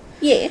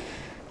 Yeah.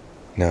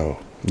 No,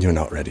 you're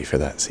not ready for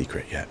that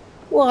secret yet.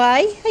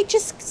 Why? I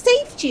just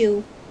saved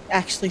you.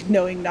 Actually,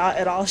 knowing not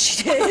at all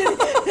she did.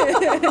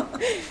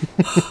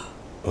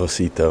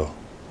 Osito,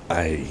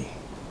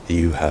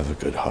 you have a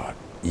good heart.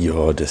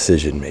 Your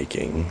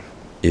decision-making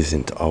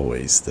isn't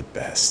always the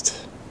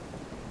best.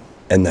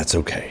 And that's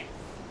okay.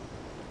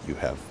 You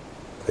have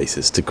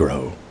places to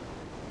grow,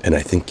 and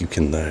I think you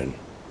can learn.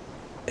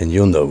 And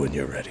you'll know when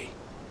you're ready.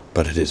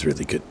 But it is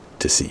really good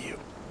to see you.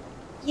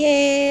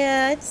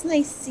 Yeah, it's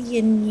nice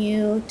seeing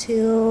you,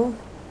 too.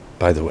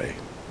 By the way,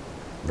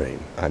 Rain,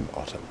 I'm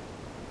Autumn.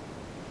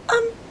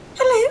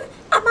 Hello.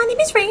 My name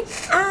is Rain.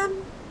 Are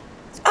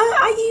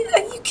you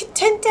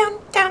content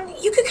down?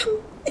 You could come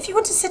if you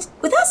want to sit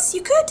with us.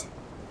 You could.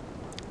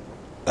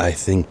 I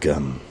think,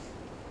 I'm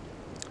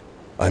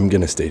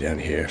gonna stay down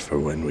here for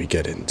when we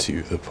get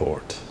into the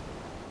port.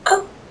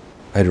 Oh.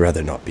 I'd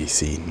rather not be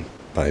seen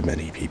by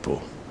many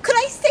people. Could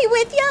I stay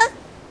with you?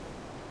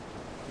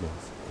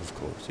 Of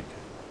course you can.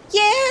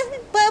 Yeah,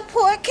 but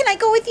Port, can I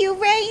go with you,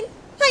 Rain?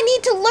 I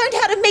need to learn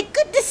how to make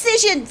good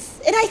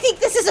decisions, and I think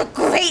this is a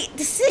great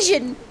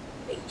decision.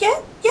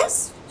 Yeah.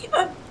 Yes.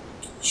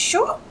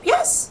 Sure.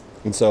 Yes.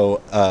 And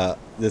so,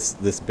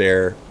 this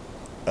bear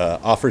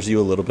offers you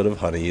a little bit of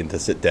honey and to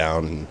sit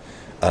down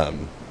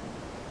and,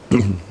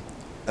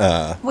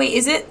 Wait.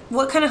 Is it?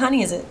 What kind of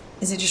honey is it?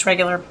 Is it just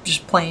regular,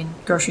 just plain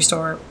grocery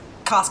store,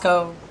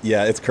 Costco?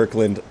 yeah, it's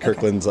Kirkland's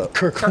Kirkland's best.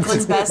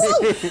 Kirkland's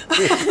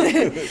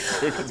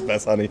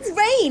best honey.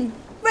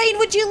 Rain,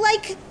 would you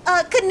like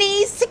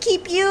Kanice to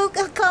keep you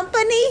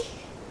company?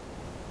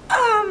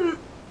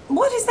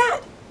 What is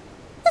that?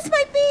 This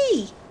my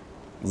bee.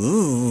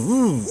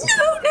 No.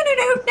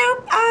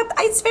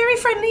 It's very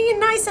friendly and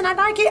nice, and I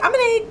like it. I'm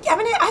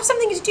gonna have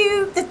something to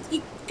do that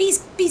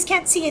bees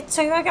can't see it.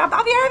 So I'll be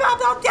right.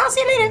 I'll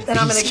see you later. Then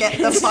I'm gonna get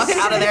the fuck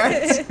out of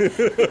there.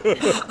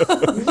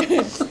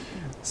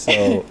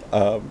 So,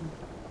 all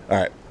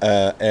right,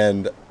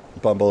 and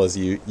Bumble, as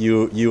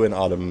you and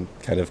Autumn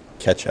kind of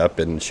catch up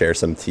and share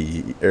some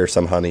tea or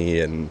some honey,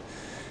 and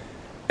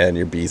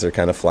your bees are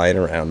kind of flying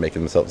around,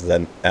 making themselves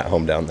then at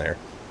home down there.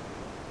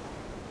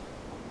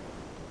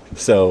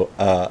 So,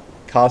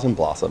 Cos and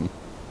Blossom,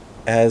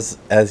 as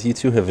you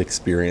two have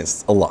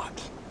experienced a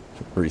lot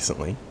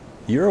recently,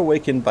 you're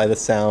awakened by the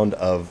sound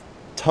of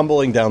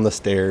tumbling down the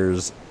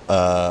stairs,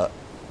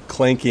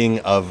 clanking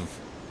of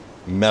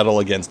metal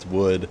against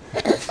wood.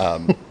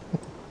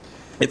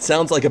 It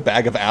sounds like a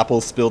bag of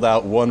apples spilled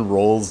out. One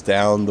rolls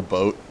down the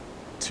boat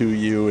to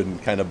you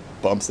and kind of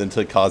bumps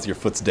into Cos. Your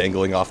foot's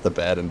dangling off the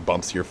bed and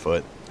bumps your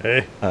foot.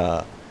 Hey.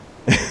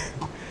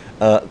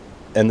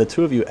 And the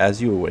two of you,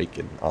 as you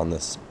awaken on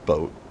this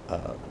boat,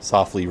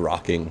 softly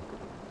rocking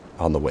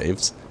on the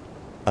waves,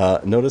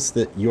 notice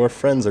that your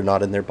friends are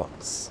not in their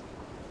bunks.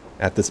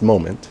 At this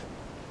moment,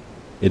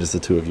 it is the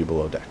two of you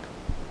below deck.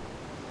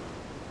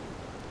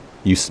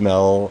 You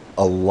smell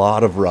a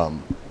lot of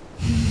rum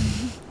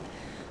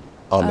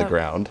on the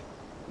ground.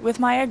 With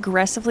my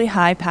aggressively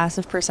high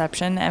passive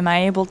perception, am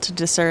I able to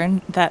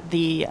discern that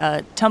the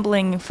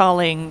tumbling,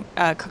 falling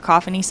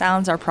cacophony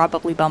sounds are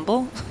probably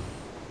Bumble?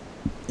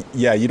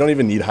 Yeah, you don't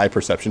even need high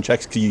perception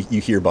checks because you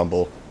hear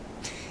Bumble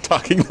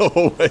talking the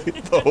whole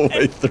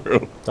way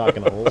through.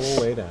 Talking the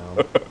whole way down.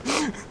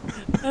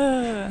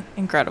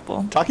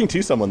 Incredible. Talking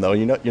to someone though,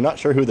 you're not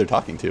sure who they're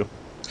talking to,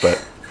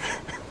 but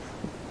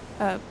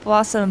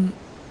Blossom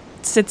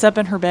sits up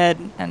in her bed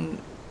and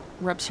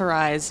rubs her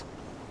eyes,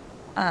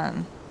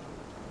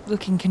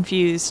 looking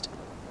confused,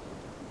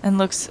 and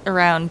looks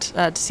around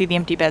to see the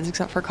empty beds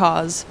except for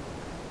Cos,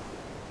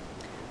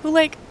 who,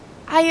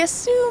 I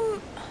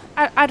assume,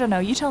 I don't know,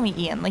 you tell me,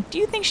 Ian, do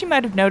you think she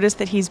might have noticed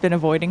that he's been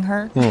avoiding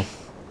her?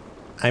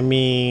 I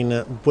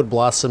mean, would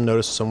Blossom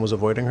notice someone was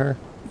avoiding her?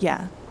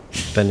 Yeah.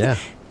 Then yeah.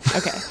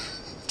 Okay.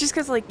 Just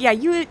because, like, yeah,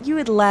 you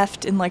had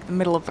left in, like, the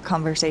middle of a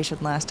conversation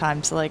last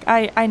time, so, like,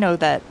 I know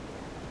that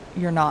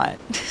you're not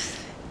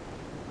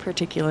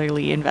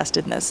particularly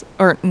invested in this.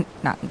 Or,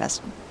 not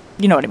invested.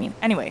 You know what I mean.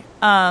 Anyway,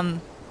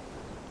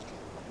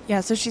 yeah,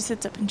 so she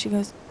sits up and she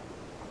goes,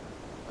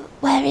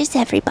 Where is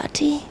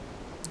everybody?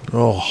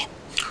 Oh,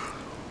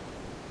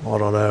 I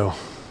don't know.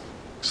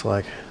 Looks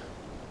like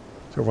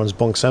everyone's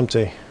bunk's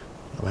empty.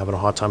 I'm having a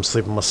hard time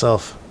sleeping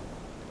myself.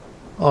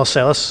 Oh,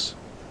 say, let's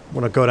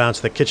want to go down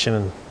to the kitchen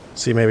and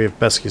see maybe if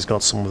Besky's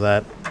got some of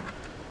that.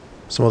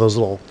 Some of those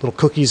little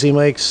cookies he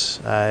makes.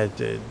 Are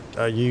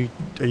you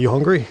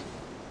hungry?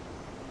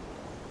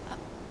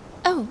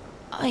 Oh,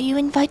 are you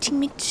inviting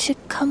me to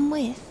come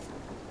with?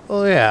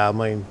 Oh yeah, I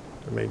mean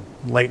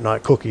late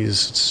night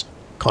cookies. It's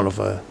kind of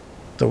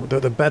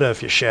they're better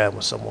if you share them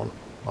with someone.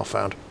 I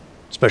found,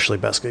 especially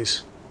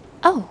Besky's.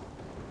 Oh,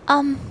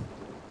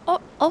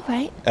 all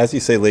right. As you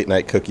say late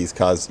night cookies,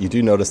 Kaz, you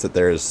do notice that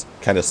there's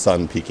kind of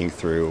sun peeking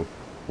through,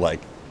 like,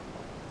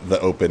 the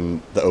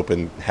open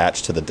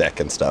hatch to the deck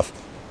and stuff.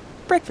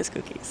 breakfast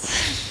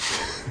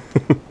cookies.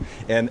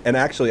 And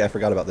actually, I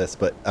forgot about this,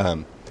 but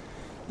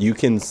you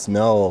can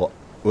smell.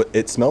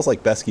 It smells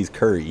like Besky's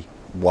curry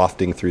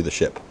wafting through the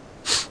ship.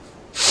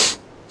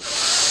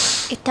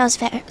 It does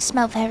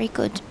smell very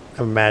good.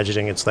 I'm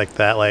imagining it's like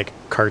that like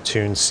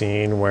cartoon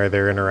scene where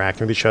they're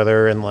interacting with each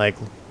other and like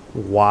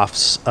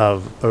wafts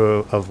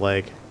of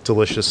like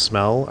delicious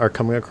smell are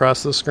coming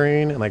across the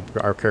screen, and like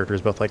our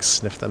characters both like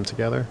sniff them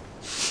together.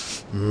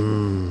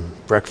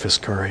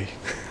 Breakfast curry.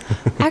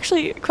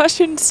 Actually,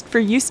 questions for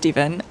you,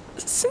 Steven.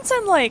 Since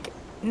I'm like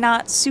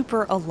not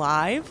super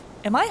alive,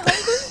 am I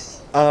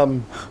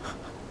hungry?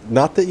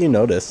 Not that you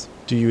notice.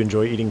 Do you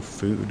enjoy eating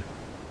food?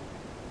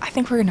 I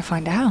think we're gonna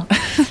find out.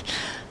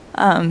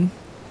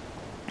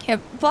 Yeah,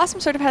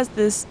 Blossom sort of has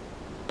this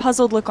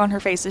puzzled look on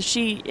her face as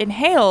she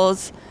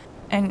inhales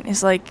and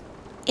is like,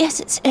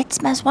 Yes, it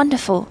smells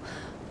wonderful.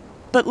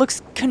 but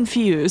looks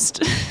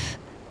confused.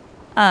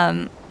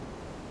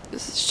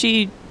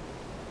 She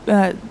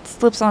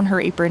slips on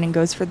her apron and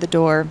goes for the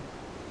door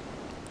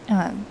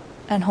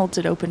and holds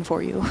it open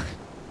for you.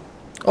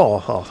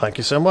 Oh, thank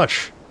you so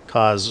much.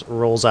 Kaz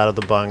rolls out of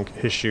the bunk.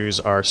 His shoes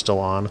are still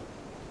on.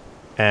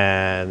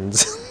 And You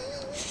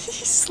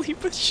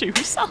sleep with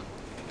shoes on?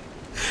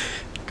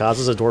 Kaz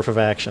is a dwarf of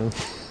action.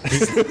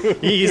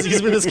 He's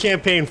been in this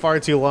campaign far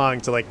too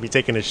long to like be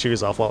taking his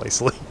shoes off while he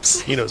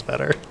sleeps. He knows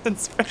better.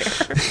 That's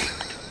fair.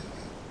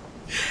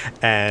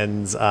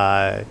 And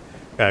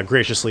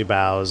graciously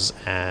bows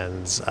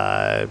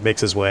and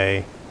makes his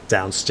way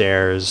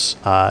downstairs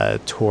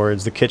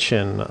towards the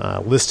kitchen,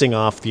 listing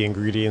off the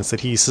ingredients that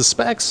he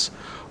suspects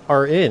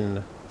are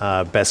in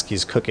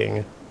Besky's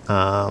cooking.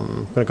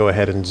 I'm going to go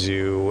ahead and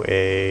do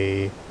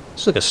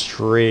just like a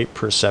straight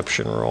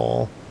perception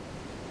roll,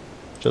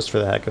 just for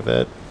the heck of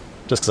it,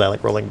 just because I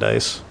like rolling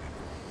dice.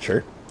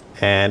 Sure.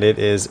 And it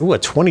is, a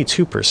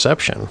 22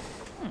 perception.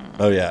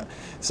 Oh yeah.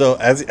 So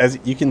as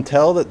you can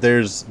tell that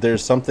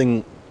there's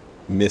something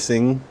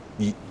missing.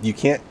 You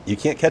can't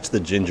catch the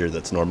ginger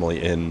that's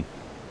normally in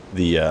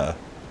the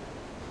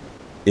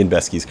in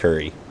Besky's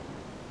curry.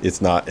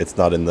 It's not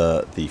in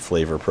the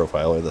flavor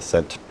profile or the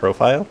scent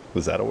profile.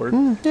 Was that a word?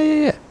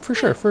 Yeah, for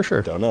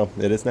sure. Don't know.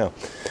 It is now.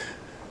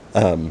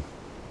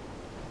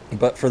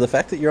 But for the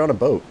fact that you're on a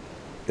boat,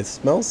 it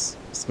smells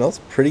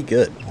pretty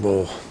good.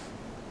 Whoa.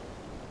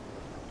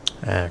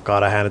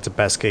 Gotta hand it to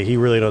Besky. He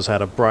really knows how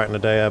to brighten the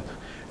day up.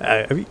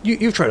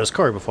 You've tried his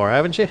curry before,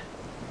 haven't you?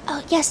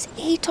 Oh yes,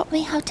 he taught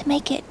me how to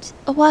make it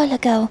a while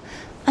ago.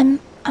 I'm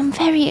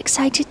very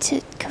excited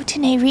to go to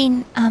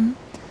Nairene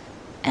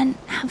and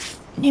have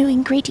new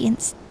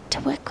ingredients to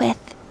work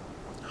with.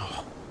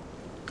 Oh,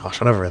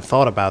 gosh, I never even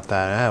thought about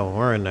that. Yeah, when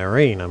we're in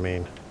Nairene, I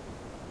mean,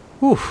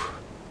 whew.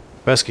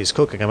 Besky's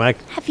cooking.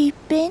 Have you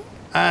been?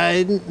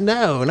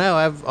 No,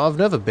 I've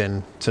never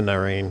been to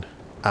Nairene.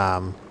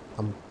 I'm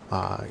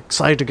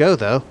excited to go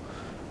though.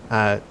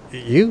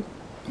 You?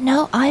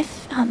 No,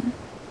 I've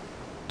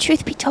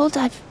truth be told,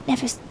 I've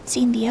never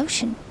seen the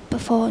ocean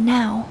before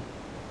now.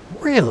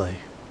 Really?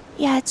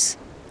 Yeah, it's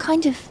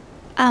kind of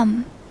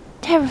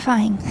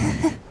terrifying.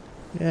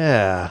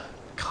 Yeah,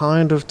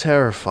 kind of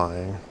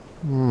terrifying.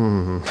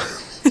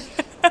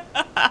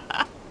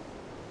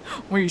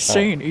 What are you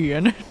saying,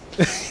 Ian?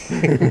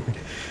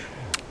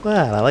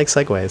 Well, I like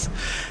segues.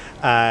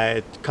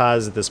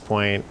 Kaz at this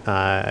point,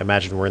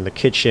 imagine we're in the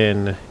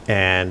kitchen,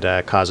 and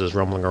Kaz is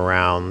rumbling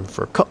around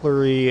for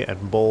cutlery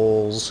and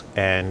bowls,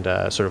 and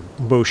sort of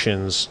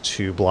motions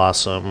to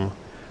Blossom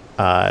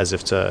as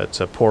if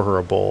to pour her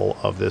a bowl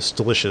of this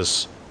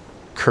delicious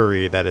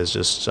curry that is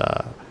just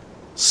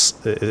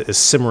is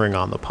simmering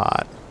on the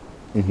pot.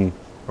 Mm-hmm.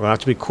 We're gonna have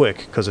to be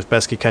quick, because if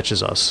Besky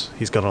catches us,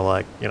 he's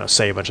gonna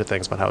say a bunch of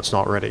things about how it's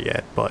not ready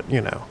yet, but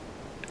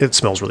it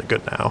smells really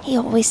good now. He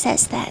always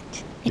says that.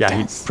 It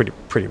does. He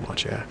pretty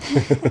much, yeah.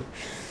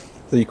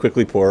 So you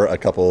quickly pour a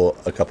couple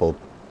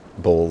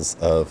bowls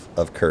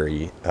of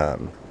curry,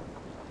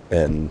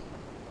 and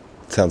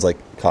it sounds like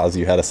Kaz,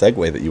 you had a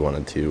segue that you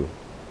wanted to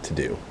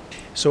do.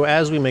 So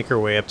as we make our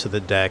way up to the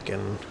deck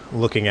and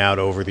looking out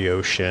over the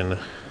ocean,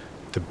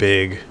 the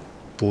big,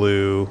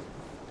 blue,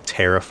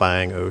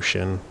 terrifying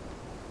ocean,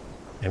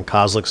 and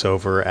Kaz looks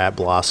over at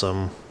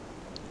Blossom.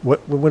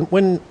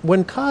 When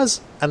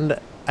Kaz, and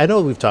I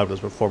know we've talked about this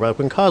before, but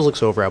when Kaz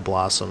looks over at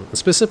Blossom, and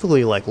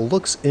specifically like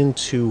looks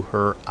into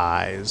her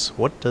eyes,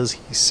 what does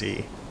he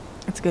see?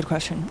 That's a good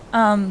question.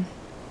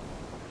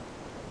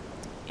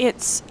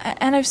 It's,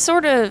 and I've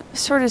sort of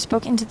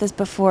spoken to this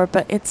before,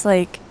 but it's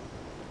like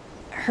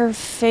her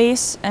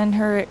face and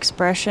her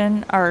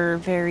expression are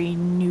very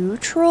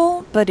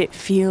neutral, but it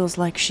feels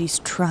like she's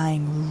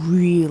trying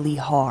really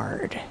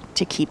hard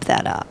to keep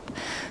that up.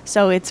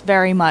 So it's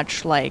very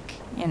much like,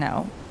 you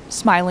know,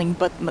 smiling,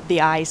 but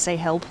the eyes say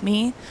help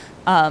me.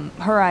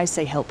 Her eyes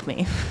say help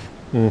me.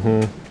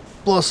 Mm-hmm.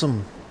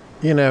 Blossom,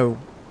 you know,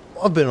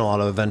 I've been on a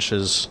lot of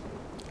adventures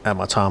at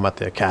my time at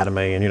the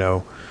academy, and, you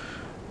know,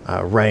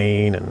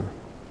 Rain and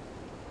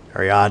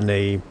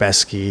Ariadne,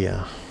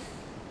 Besky,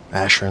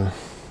 Ashrin.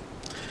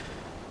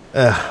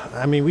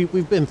 I mean,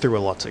 we've been through a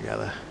lot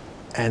together,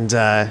 and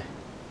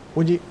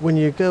when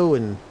you go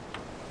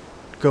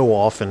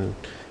off, and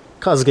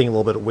Kaz is getting a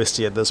little bit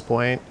wisty at this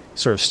point,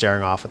 sort of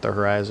staring off at the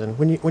horizon.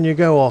 When you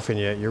go off and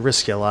you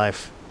risk your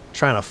life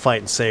trying to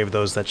fight and save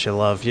those that you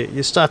love,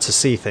 you start to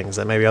see things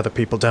that maybe other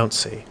people don't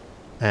see.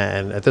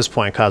 And at this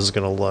point, Kaz is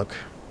going to look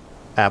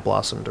at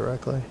Blossom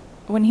directly.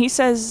 When he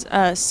says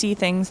see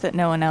things that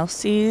no one else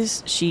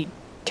sees, she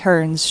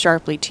turns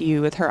sharply to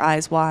you with her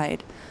eyes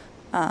wide.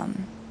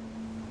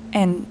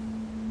 And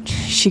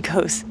she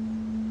goes,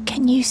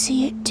 "Can you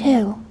see it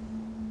too?"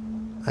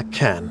 I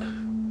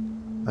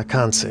can. I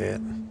can't see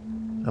it.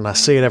 And I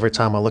see it every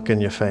time I look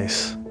in your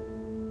face.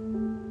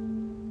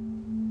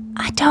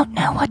 I don't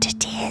know what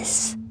it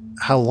is.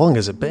 How long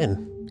has it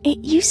been?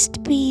 It used to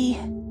be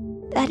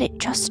that it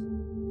just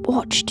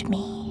watched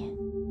me.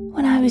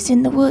 When I was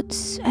in the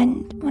woods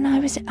and when I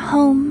was at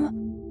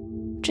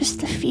home, just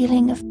the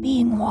feeling of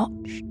being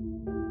watched.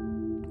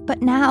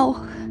 But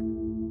now,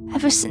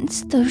 ever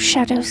since those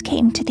shadows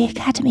came to the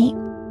academy,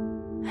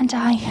 and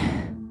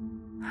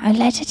I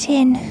let it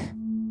in.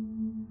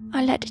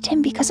 I let it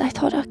in because I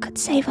thought I could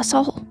save us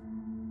all.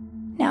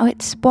 Now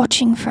it's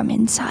watching from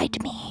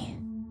inside me.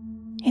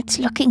 It's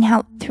looking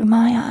out through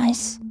my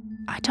eyes.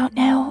 I don't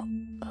know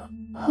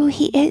who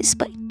he is,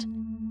 but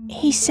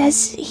he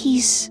says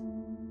he's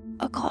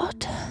a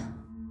god.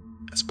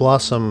 As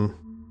Blossom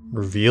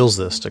reveals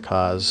this to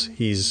Kaz,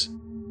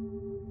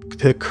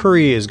 the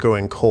curry is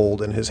going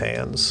cold in his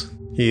hands.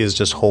 He is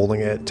just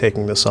holding it,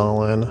 taking this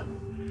all in.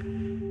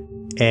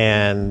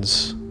 And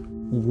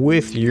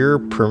with your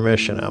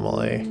permission,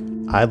 Emily,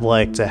 I'd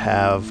like to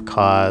have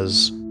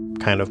Kaz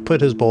kind of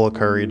put his bowl of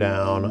curry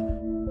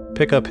down,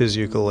 pick up his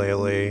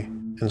ukulele,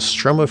 and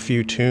strum a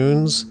few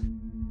tunes,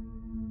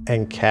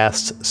 and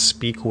cast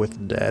Speak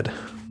with Dead.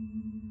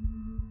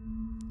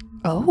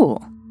 Oh,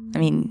 I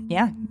mean,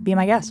 yeah, be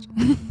my guest.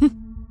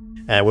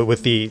 And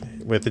with the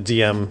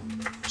DM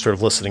sort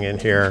of listening in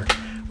here,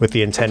 with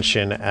the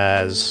intention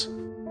as,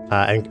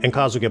 and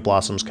Kaz will get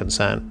Blossom's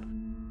consent.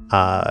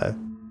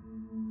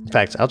 In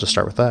fact, I'll just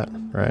start with that,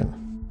 right?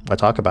 I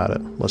talk about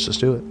it. Let's just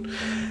do it.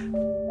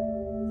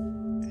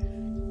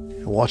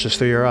 Watch us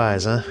through your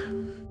eyes, huh?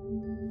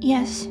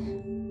 Yes.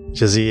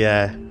 Does he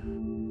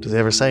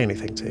ever say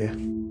anything to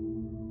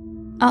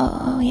you?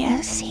 Oh,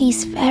 yes,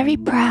 he's very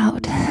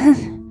proud.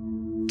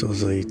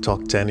 Does he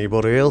talk to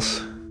anybody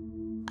else?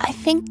 I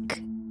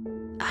think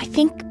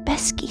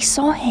Besky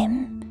saw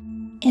him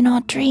in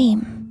our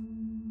dream.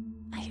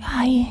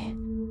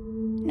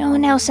 No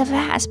one else ever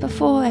has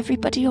before.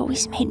 Everybody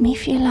always made me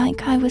feel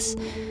like I was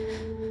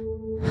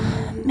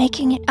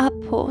making it up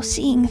or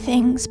seeing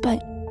things,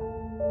 but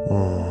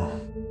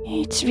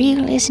it's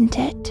real, isn't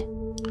it?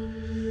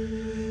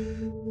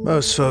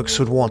 Most folks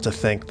would want to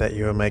think that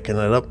you were making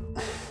it up.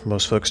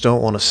 Most folks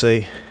don't want to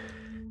see.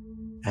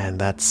 And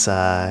that's,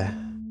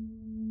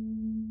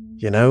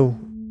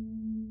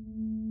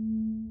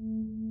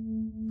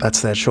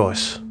 that's their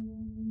choice.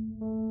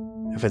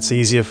 If it's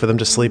easier for them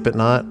to sleep at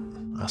night,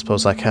 I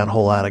suppose I can't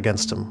hold out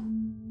against them.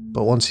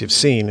 But once you've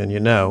seen and you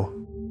know,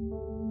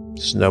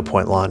 there's no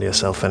point lying to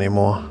yourself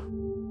anymore.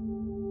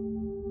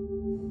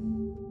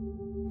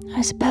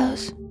 I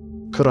suppose.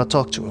 Could I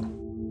talk to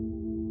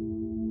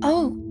him?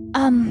 Oh,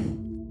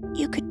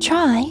 you could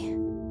try.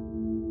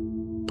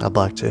 I'd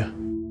like to.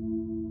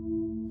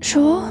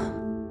 Sure.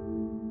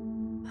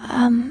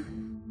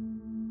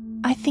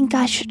 I think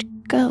I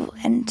should go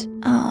and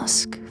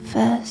ask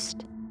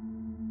first.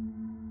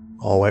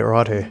 I'll wait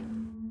right here.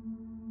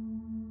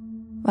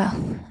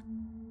 Well,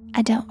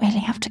 I don't really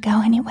have to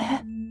go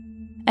anywhere.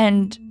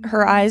 And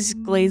her eyes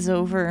glaze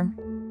over,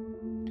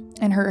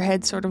 and her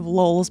head sort of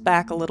lolls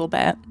back a little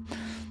bit.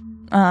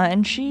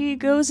 And she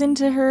goes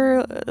into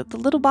the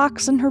little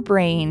box in her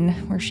brain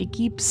where she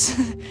keeps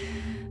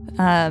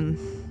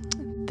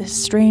this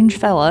strange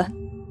fella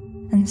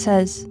and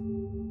says,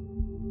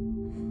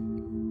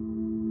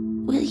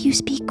 "Will you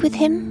speak with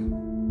him?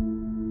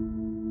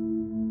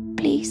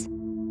 Please."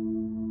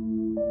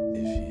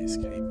 If he is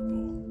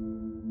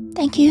capable.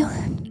 Thank you.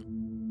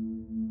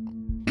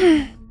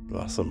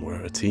 Blossom,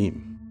 we're a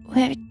team.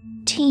 We're a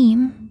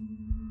team.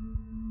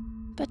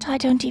 But I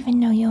don't even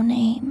know your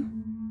name.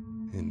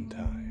 In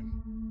time.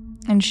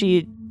 And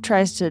she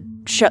tries to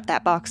shut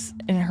that box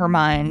in her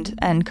mind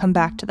and come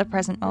back to the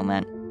present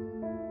moment.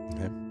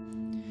 Okay.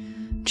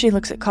 She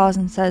looks at Kaz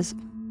and says,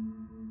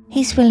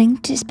 He's willing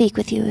to speak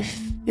with you if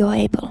you're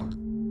able.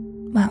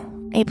 Well,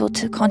 able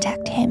to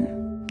contact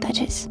him, that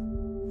is.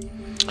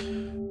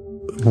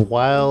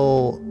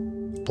 While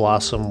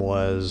Blossom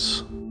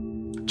was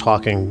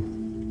talking,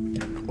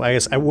 well, I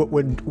guess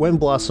when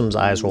Blossom's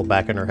eyes rolled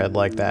back in her head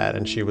like that,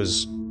 and she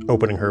was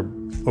opening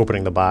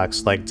the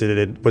box, like, what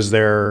did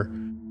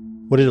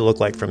it look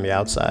like from the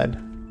outside?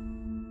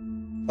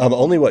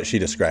 Only what she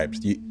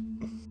described.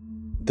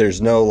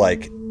 There's no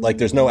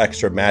there's no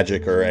extra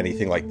magic or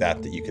anything like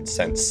that you could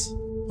sense.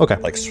 Okay,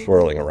 like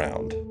swirling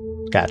around.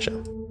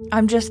 Gotcha.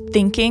 I'm just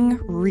thinking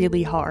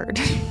really hard.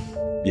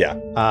 Yeah.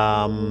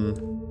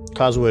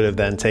 Kaz would have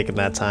then taken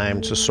that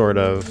time to sort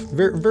of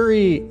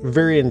very,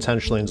 very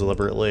intentionally and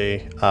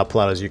deliberately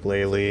pull out his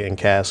ukulele and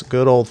cast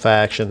good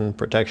old-fashioned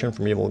protection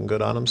from evil and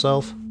good on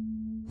himself.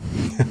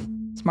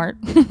 Smart.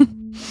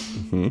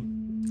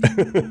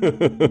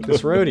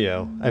 This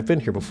rodeo, I've been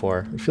here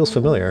before. It feels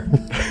familiar.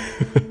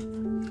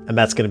 And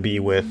that's going to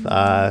be with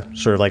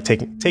sort of like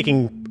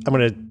taking. I'm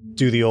going to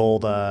do the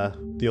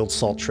old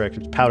salt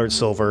trick, powdered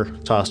silver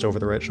tossed over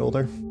the right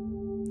shoulder.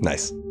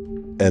 Nice.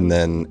 And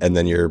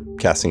then you're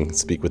casting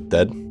Speak with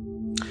Dead.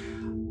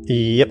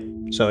 Yep.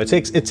 So it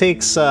takes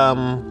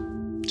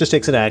just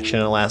takes an action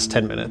and it lasts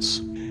 10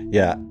 minutes.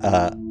 Yeah.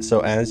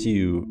 So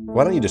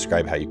why don't you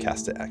describe how you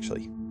cast it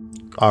actually?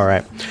 All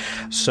right.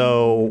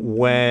 So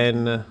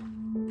when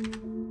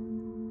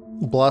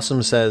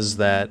Blossom says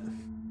that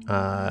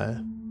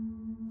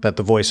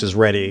the voice is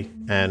ready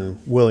and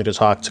willing to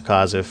talk to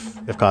Kaz if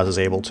Kaz is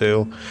able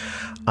to,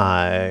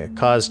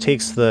 Kaz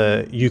takes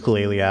the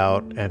ukulele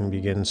out and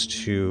begins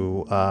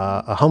to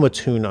hum a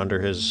tune under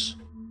his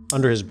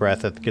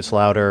breath that gets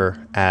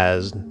louder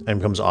and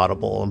becomes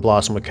audible. And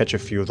Blossom would catch a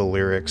few of the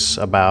lyrics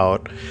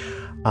about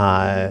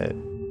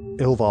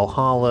Il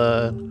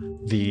Valhalla,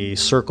 the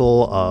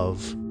circle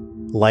of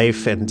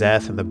life and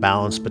death and the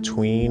balance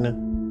between,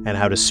 and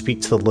how to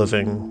speak to the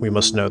living, we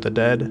must know the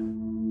dead.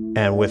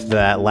 And with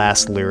that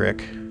last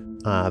lyric,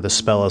 the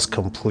spell is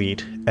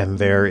complete, and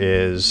there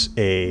is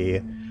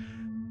a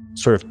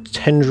sort of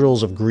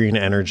tendrils of green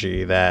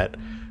energy that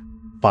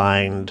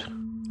bind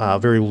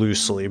very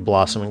loosely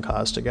Blossom and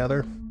Kaz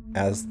together.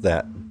 As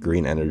that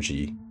green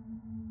energy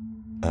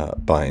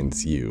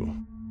binds you,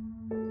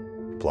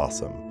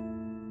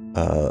 Blossom,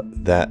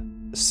 that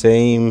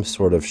same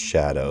sort of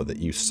shadow that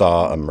you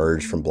saw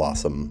emerge from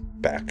Blossom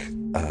back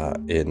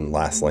in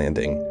Last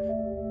Landing,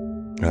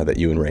 that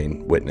you and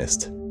Rain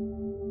witnessed,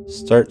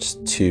 starts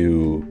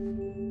to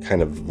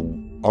kind of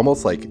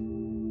almost like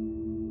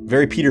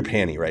very Peter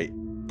Pan-y, right?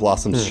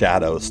 Blossom's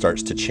shadow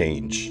starts to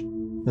change.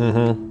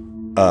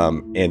 Mm-hmm.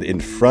 And in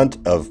front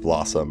of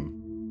Blossom,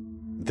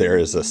 there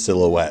is a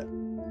silhouette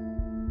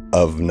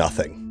of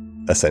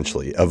nothing,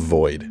 essentially, of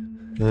void.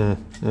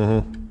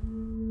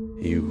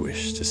 Mm-hmm. You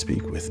wish to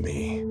speak with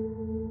me?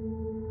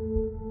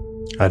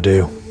 I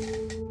do.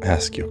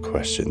 Ask your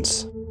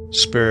questions.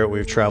 Spirit,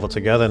 we've traveled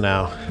together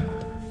now,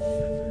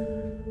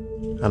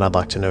 and I'd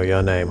like to know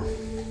your name.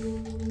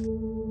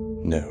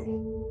 No.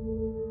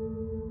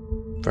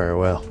 Very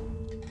well.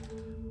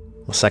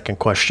 The second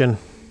question.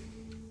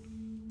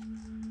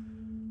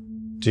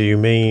 Do you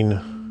mean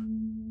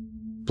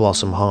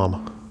Blossom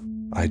Harm?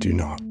 I do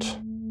not.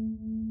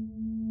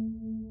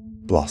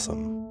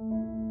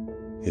 Blossom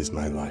is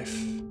my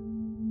life,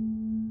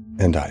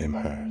 and I am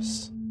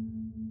hers.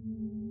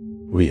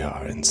 We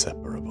are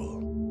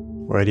inseparable.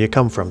 Where do you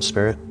come from,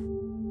 Spirit?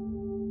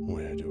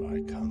 Where do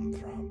I come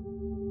from?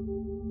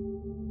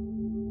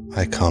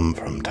 I come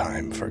from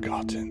time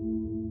forgotten.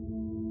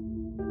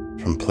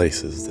 From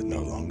places that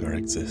no longer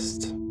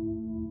exist.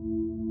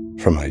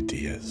 From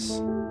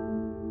ideas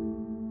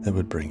that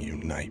would bring you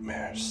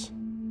nightmares.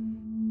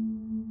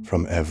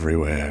 From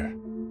everywhere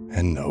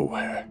and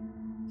nowhere.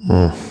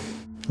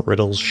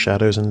 Riddles,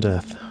 shadows, and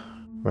death.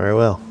 Very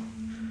well.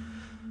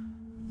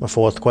 My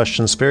fourth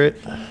question,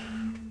 Spirit.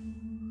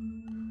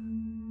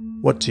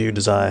 What do you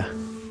desire?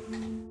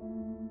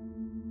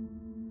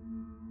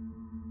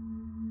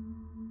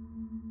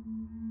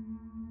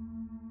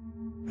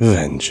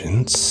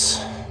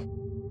 Vengeance.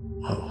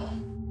 Oh.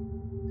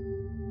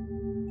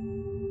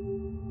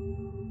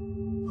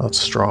 That's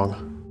strong.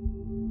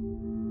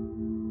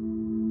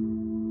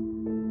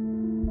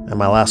 And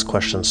my last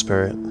question,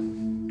 Spirit.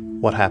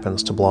 What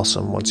happens to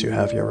Blossom once you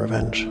have your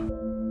revenge?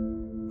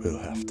 We'll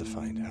have to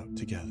find out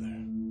together.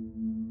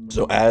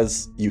 So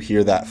as you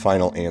hear that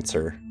final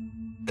answer,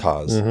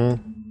 Kaz,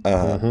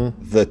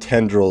 the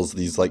tendrils,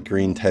 these like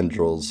green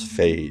tendrils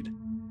fade.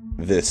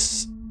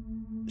 This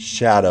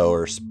shadow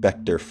or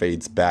specter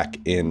fades back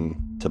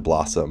into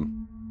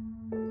Blossom.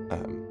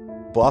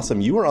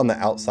 Blossom, you were on the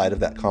outside of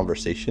that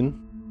conversation,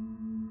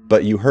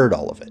 but you heard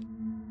all of it.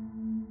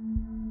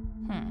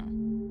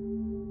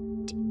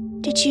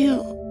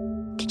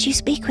 Did you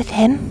speak with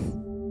him?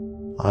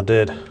 I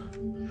did.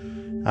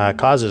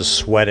 Kaz is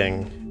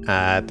sweating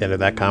at the end of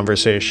that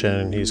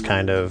conversation. He's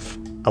kind of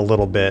a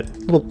little bit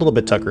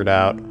tuckered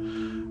out,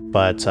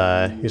 but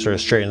he sort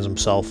of straightens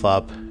himself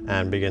up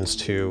and begins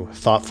to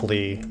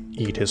thoughtfully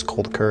eat his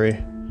cold curry.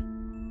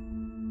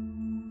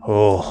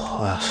 Oh,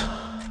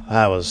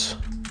 that was...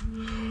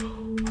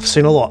 I've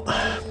seen a lot.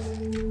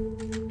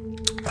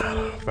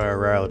 Very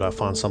rarely do I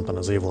find something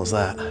as evil as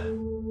that.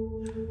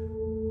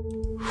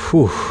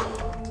 Whew.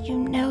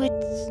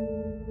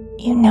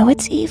 You know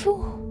it's evil?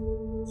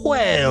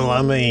 Well,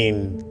 I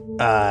mean,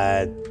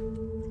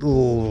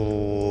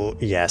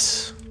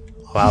 yes.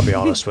 I'll be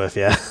honest with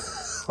you.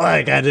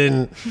 I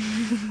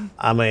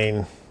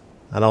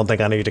don't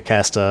think I need to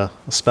cast a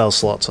spell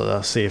slot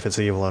to see if it's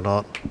evil or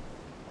not.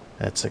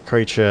 It's a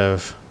creature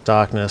of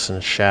darkness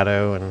and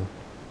shadow and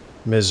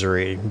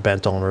misery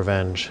bent on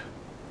revenge.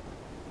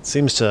 It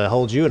seems to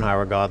hold you in high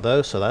regard,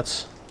 though, so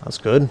that's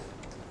good.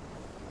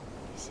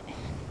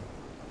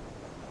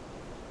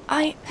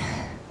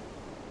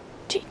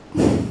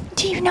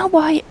 Do you know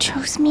why it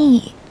chose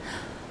me?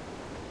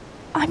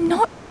 I'm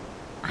not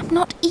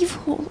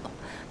evil.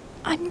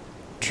 I'm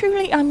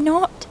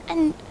not,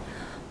 and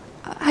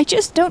I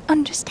just don't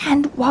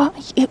understand why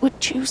it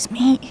would choose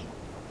me.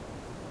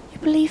 You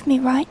believe me,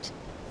 right?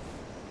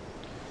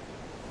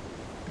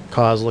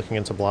 Kaz, looking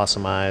into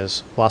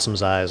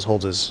Blossom's eyes,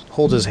 holds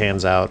his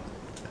hands out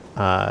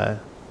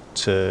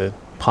to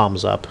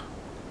palms up,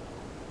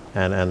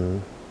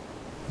 and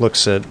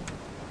looks at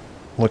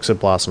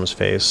Blossom's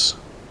face.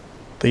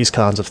 These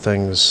kinds of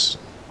things,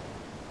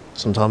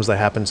 sometimes they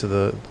happen to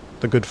the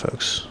good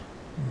folks.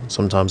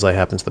 Sometimes they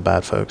happen to the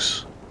bad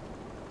folks.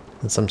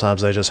 And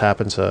sometimes they just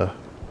happen to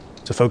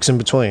folks in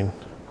between.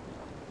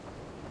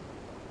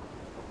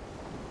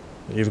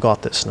 You've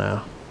got this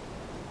now.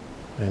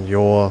 And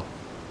you're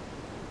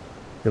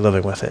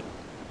living with it.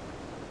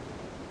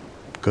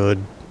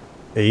 Good,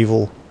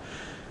 evil.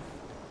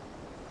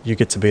 You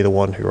get to be the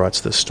one who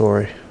writes this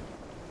story.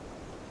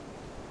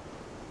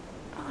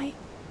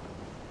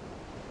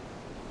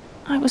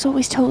 I was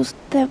always told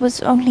there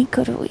was only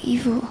good or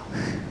evil.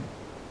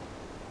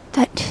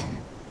 That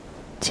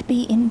to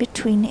be in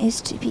between is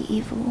to be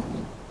evil.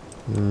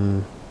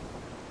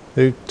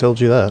 Who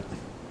told you that?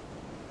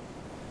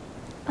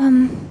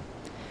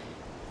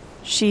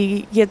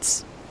 She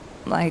gets,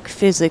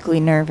 physically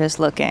nervous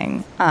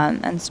looking,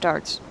 and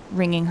starts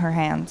wringing her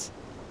hands.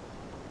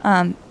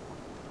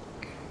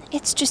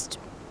 It's just...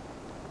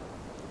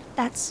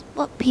 that's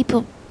what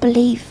people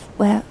believe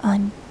where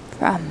I'm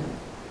from.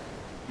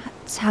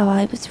 That's how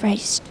I was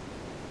raised.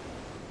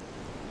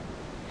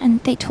 And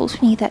they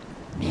told me that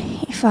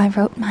if I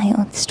wrote my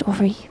own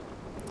story,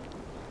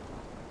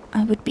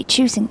 I would be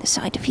choosing the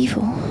side of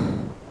evil.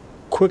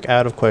 Quick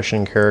out of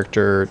question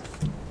character.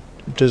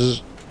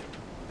 Does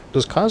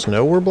Kaz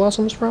know where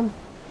Blossom's from?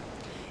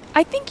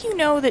 I think you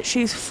know that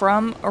she's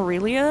from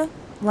Aurelia,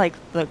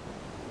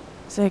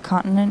 say a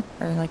continent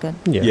or a...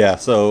 Yeah.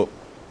 So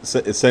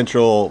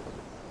central.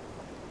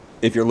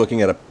 If you're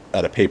looking at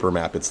a paper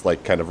map, it's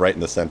kind of right in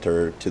the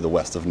center to the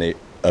west of Nairene.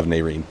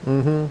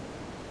 Mm-hmm.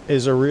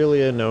 Is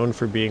Aurelia known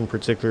for being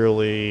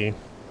particularly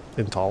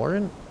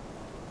intolerant?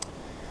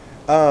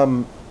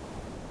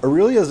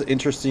 Aurelia is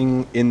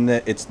interesting in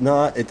that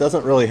it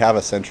doesn't really have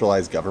a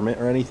centralized government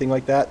or anything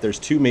like that. There's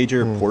two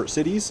major port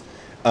cities,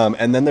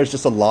 and then there's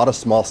just a lot of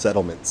small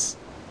settlements,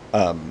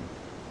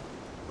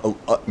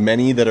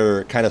 many that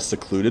are kind of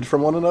secluded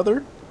from one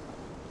another.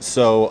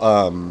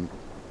 So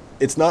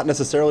it's not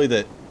necessarily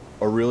that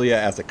Aurelia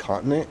as a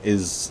continent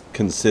is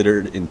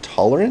considered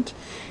intolerant.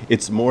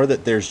 It's more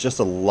that there's just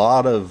a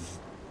lot of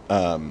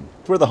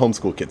where the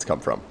homeschool kids come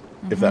from,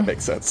 if that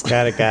makes sense.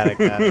 Got it.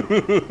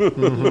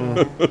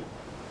 Mm-hmm.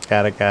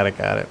 Got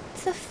it.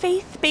 It's a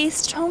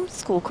faith-based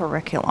homeschool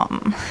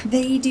curriculum.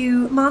 They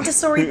do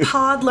Montessori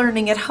pod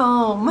learning at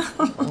home.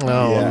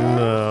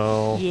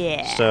 No.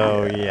 Yeah.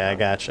 So, I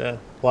gotcha.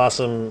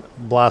 Blossom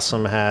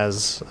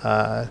has...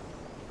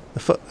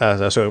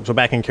 So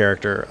back in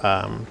character,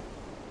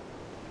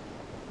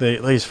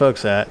 these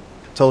folks that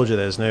told you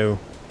there's no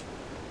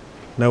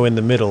in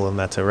the middle, and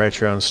that to write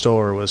your own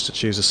story was to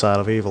choose a side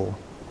of evil.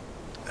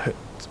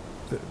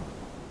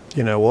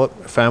 You know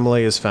what?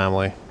 Family is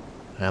family,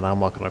 and I'm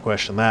not going to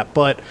question that.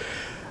 But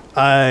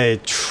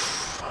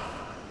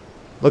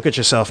look at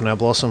yourself now,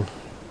 Blossom.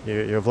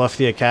 You've left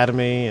the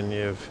academy, and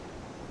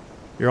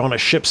you're on a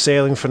ship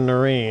sailing for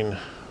Nairene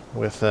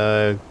with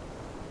a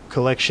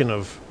collection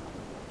of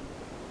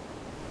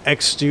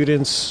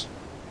ex-students,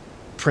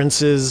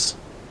 princes,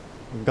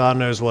 God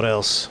knows what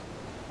else.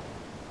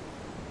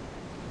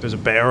 There's a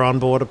bear on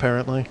board,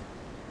 apparently.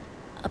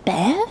 A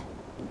bear?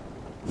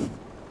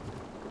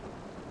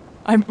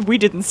 We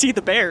didn't see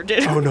the bear, did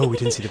we? Oh, no, we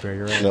didn't see the bear.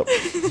 You're right. Nope.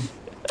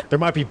 There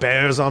might be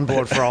bears on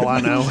board for all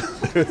I know.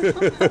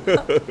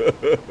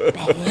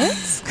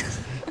 Bears?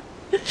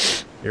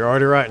 You're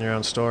already writing your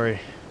own story.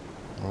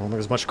 I don't think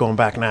there's much going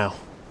back now.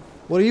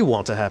 What do you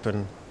want to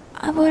happen?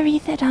 I worry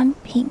that I'm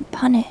being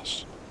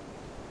punished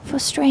for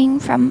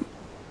straying from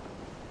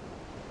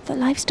the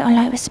lifestyle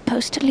I was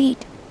supposed to lead.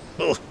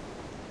 Ugh.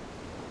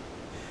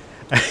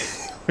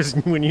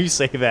 When you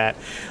say that,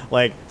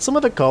 like, some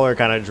of the color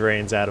kind of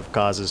drains out of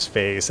Kaz's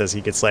face as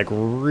he gets, like,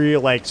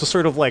 just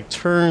sort of, like,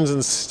 turns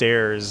and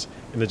stares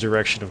in the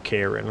direction of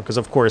Karen. Because,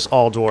 of course,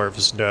 all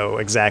dwarves know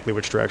exactly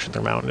which direction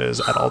their mountain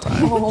is at all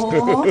times.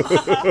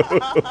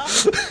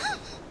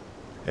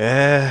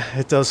 Yeah,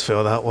 it does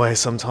feel that way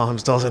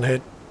sometimes, doesn't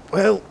it?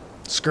 Well,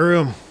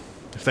 screw them.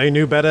 If they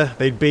knew better,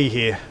 they'd be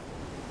here.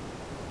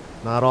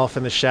 Not off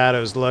in the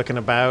shadows lurking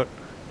about,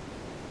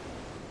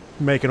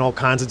 making all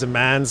kinds of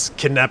demands,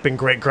 kidnapping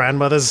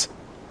great-grandmothers.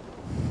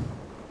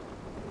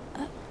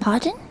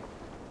 Pardon?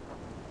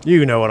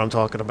 You know what I'm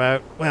talking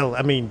about. Well,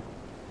 I mean,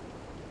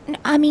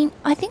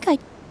 I think I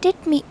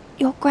did meet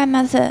your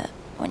grandmother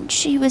when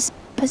she was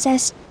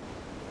possessed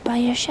by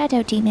a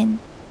shadow demon.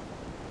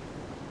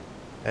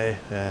 hey,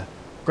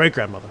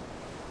 great-grandmother.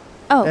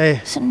 Oh,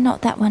 Hey. so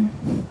not that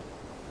one.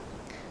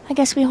 I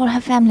guess we all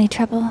have family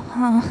trouble,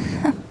 huh?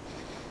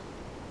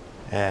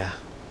 Yeah.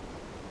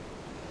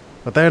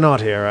 But they're not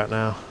here right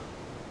now.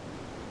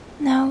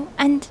 No,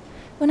 and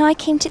when I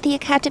came to the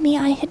academy,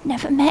 I had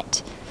never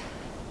met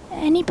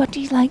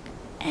anybody like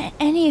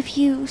any of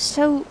you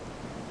so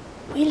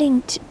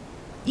willing to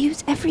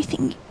use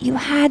everything you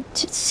had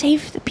to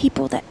save the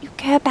people that you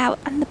care about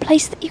and the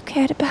place that you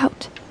cared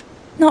about.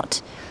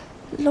 Not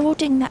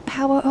lording that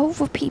power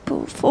over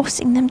people,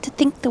 forcing them to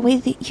think the way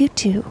that you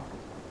do.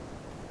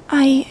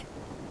 I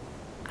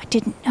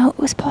didn't know it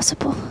was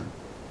possible.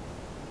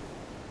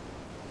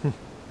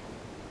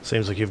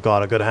 Seems like you've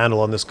got a good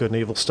handle on this good and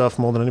evil stuff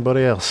more than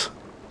anybody else.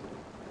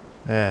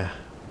 Yeah,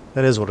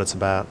 that is what it's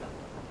about.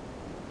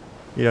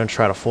 You don't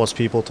try to force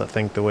people to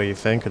think the way you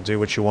think or do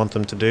what you want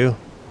them to do.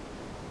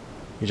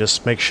 You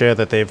just make sure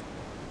that they've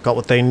got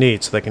what they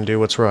need so they can do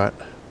what's right.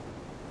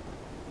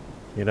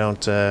 You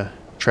don't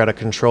try to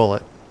control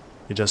it.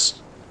 You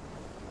just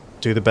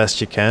do the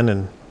best you can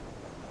and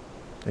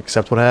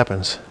accept what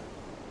happens.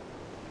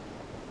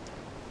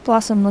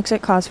 Blossom looks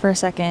at Kaz for a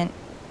second,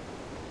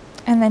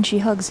 and then she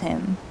hugs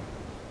him.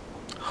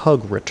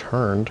 Hug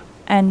returned.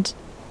 And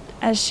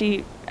as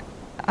she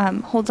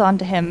holds on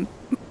to him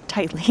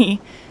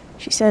tightly,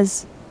 she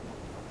says,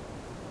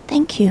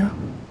 Thank you.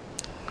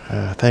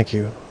 Thank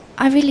you.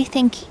 I really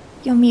think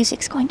your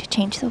music's going to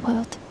change the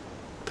world.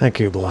 Thank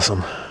you,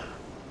 Blossom.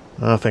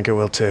 I think it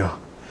will too.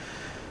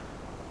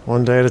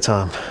 One day at a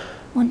time.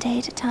 One day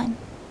at a time.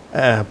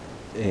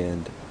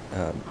 And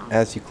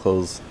as you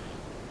close,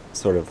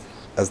 sort of,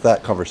 as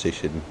that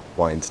conversation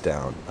winds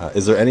down,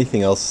 is there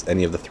anything else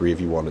any of the three of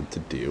you wanted to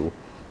do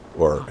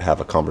or have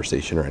a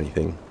conversation or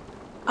anything?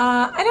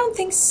 I don't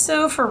think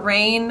so for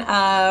Rain.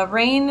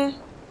 Rain,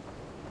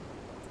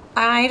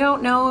 I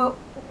don't know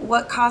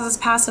what causes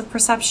passive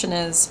perception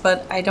is,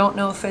 but I don't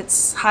know if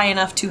it's high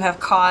enough to have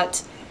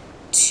caught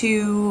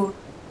two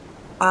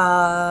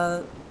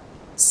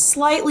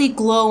slightly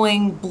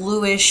glowing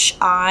bluish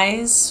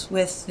eyes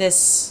with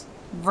this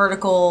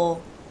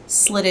vertical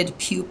slitted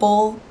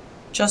pupil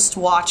just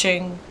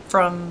watching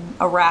from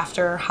a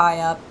rafter high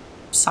up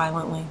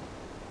silently.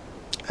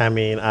 I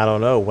mean, I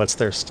don't know. What's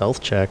their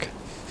stealth check?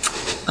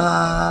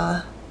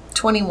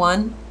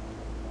 21.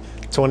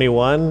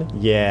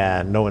 21?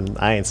 Yeah, no one.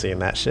 I ain't seeing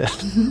that shit.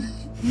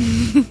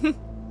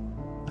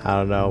 I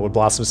don't know. Would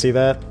Blossom see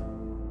that?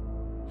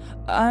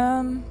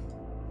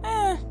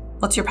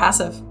 What's your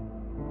passive?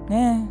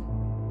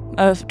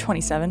 Of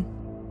 27.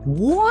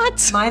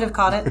 What? Might have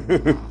caught it.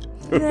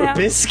 Yeah.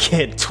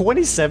 Biscuit.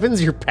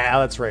 27's your pal.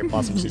 That's right.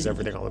 Blossom sees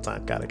everything all the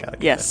time. Got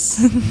it.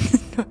 Yes.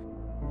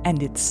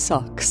 And it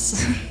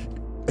sucks.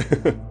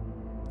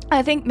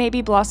 I think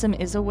maybe Blossom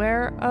is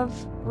aware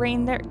of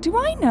Rain there. Do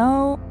I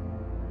know?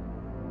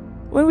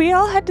 When we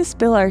all had to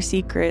spill our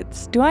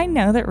secrets, do I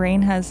know that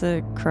Rain has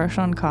a crush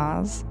on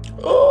Kaz?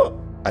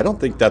 I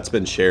don't think that's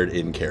been shared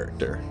in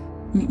character.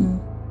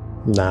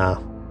 Nah.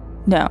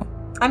 No.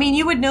 I mean,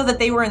 you would know that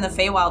they were in the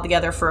Feywild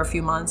together for a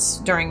few months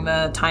during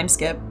the time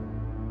skip.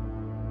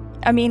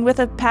 I mean, with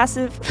a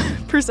passive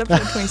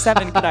perception of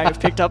 27, could I have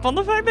picked up on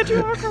the fact that you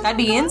are? That'd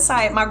be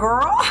insight, my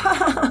girl.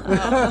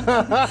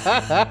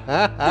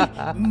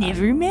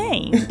 Never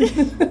mind.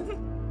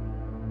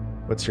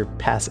 What's your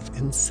passive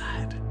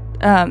insight?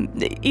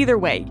 Either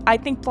way, I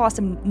think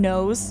Blossom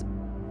knows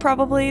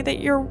probably that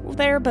you're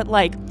there, but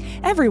like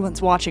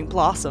everyone's watching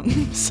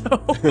Blossom, so.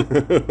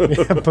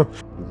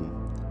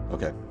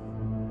 Okay.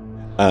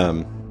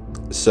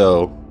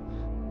 So,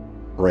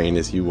 Rain,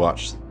 as you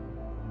watch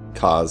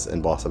Kaz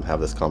and Blossom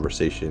have this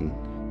conversation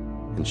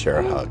and share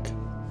a hug,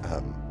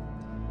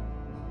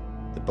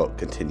 the boat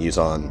continues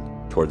on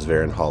towards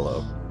Varen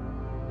Hollow.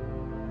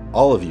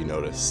 All of you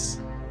notice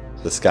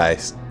the sky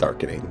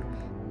darkening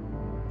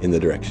in the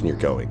direction you're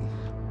going.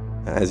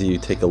 As you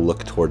take a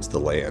look towards the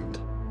land,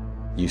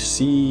 you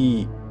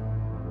see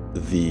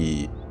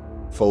the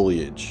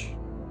foliage.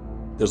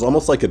 There's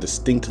almost like a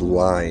distinct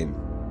line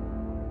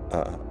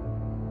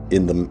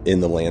in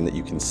the land that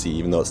you can see,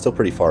 even though it's still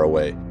pretty far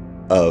away,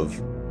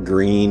 of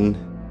green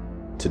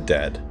to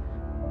dead.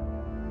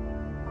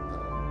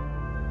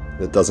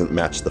 That doesn't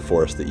match the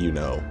forest that you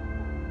know.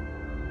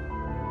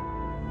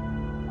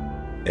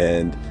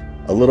 And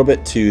a little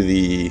bit to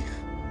the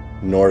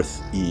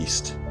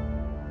northeast,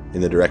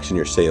 in the direction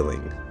you're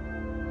sailing,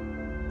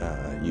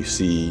 you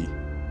see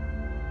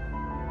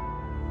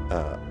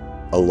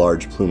a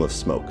large plume of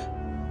smoke.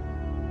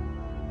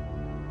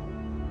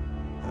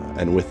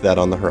 And with that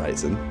on the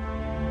horizon,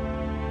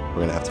 we're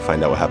going to have to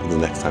find out what happens the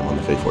next time on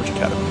the Fae Forge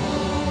Academy.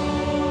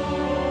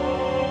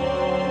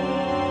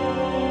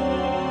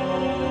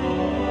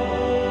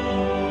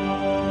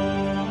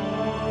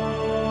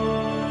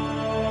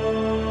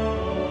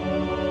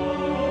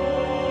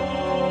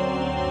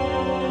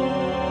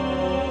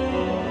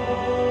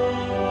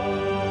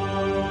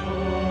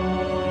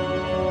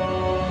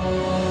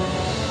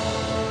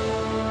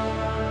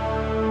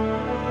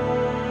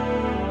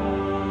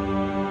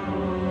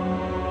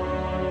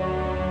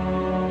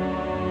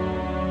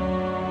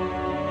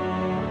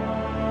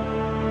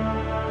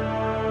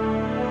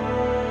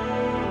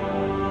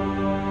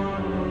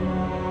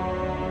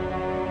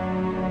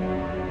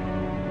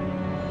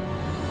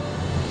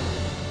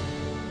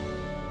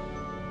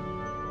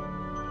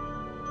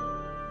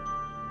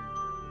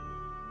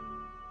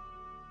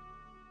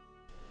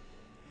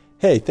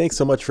 Hey, thanks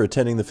so much for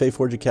attending the Fae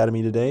Forge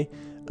Academy today.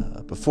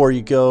 Before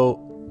you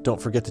go,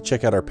 don't forget to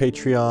check out our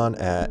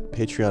Patreon at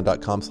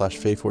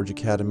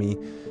patreon.com/FaeForgeAcademy.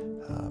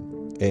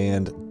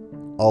 And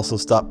also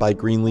stop by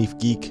Greenleaf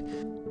Geek,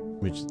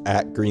 which is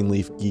at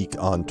Greenleaf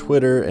Geek on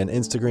Twitter and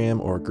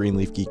Instagram, or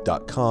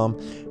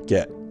greenleafgeek.com.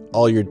 Get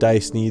all your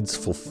dice needs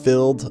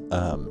fulfilled.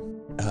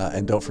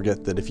 And don't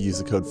forget that if you use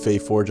the code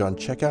FaeForge on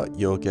checkout,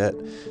 you'll get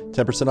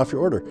 10% off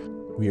your order.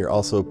 We are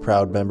also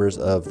proud members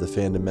of the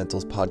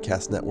Fundamentals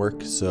Podcast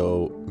Network,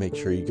 so make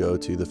sure you go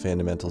to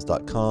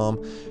thefundamentals.com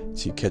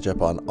to catch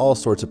up on all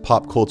sorts of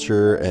pop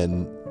culture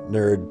and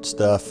nerd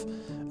stuff.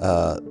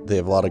 They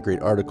have a lot of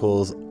great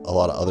articles, a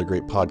lot of other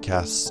great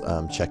podcasts.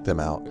 Check them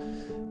out.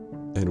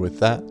 And with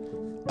that,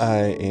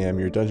 I am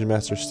your Dungeon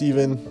Master,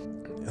 Steven.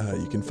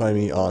 You can find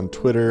me on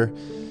Twitter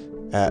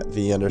at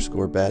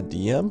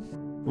 @the_baddDM.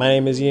 My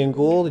name is Ian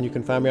Gould, and you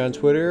can find me on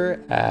Twitter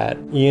at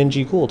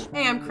ENG Gould.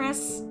 Hey, I'm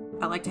Chris.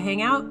 I like to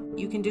hang out.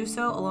 You can do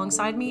so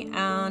alongside me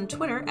on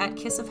Twitter at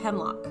Kiss of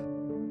Hemlock.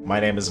 My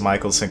name is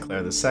Michael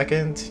Sinclair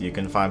II. You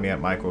can find me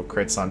at Michael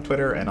Crits on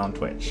Twitter and on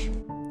Twitch.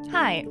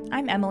 Hi,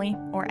 I'm Emily,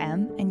 or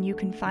Em, and you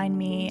can find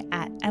me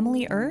at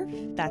Emily Irv,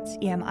 that's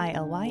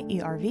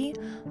EMILYERV,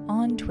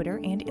 on Twitter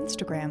and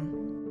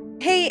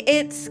Instagram. Hey,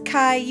 it's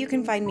Kai. You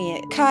can find me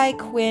at Kai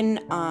Quinn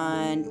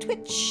on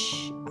Twitch.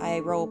 I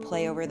role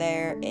play over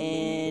there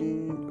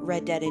in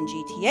Red Dead and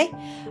GTA.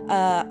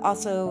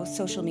 Also,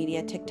 social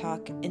media,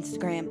 TikTok,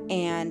 Instagram,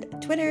 and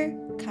Twitter,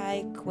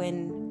 Kai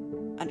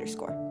Quinn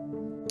 _.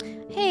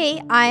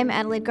 Hey, I'm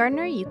Adelaide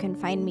Gardner. You can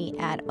find me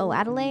at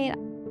Adelaide.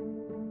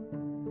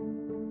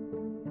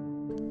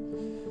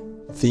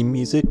 Theme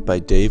music by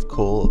Dave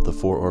Cole of the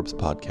Four Orbs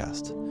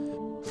Podcast.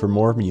 For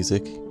more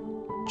music,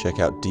 check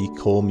out D.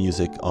 Cole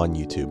Music on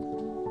YouTube.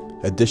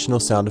 Additional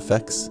sound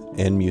effects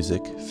and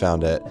music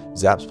found at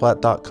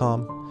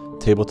zapsplat.com,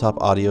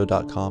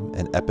 tabletopaudio.com,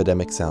 and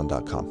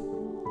epidemicsound.com.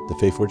 The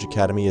Fae Forge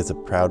Academy is a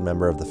proud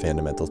member of the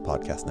Fundamentals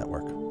Podcast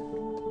Network.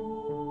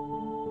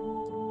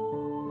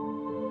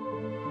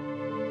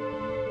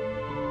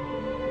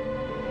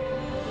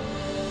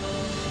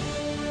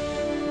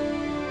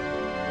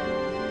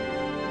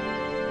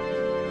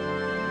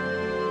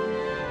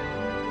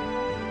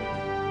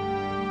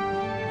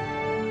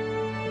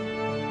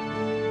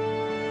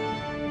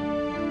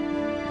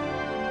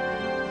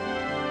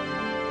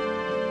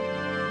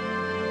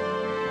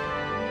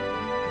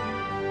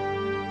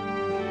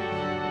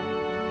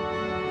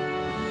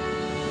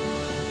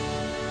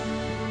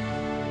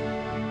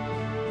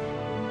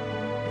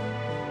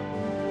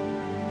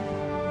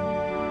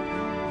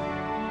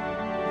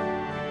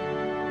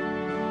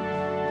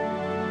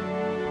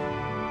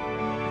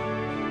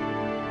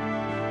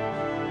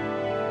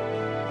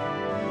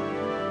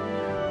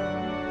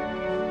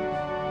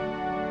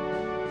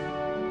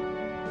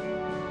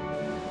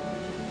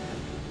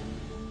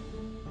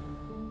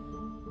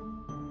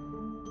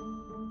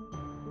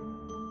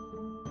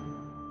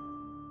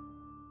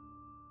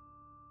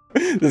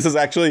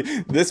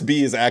 This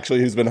bee is actually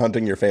who's been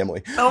hunting your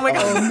family. Oh my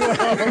god.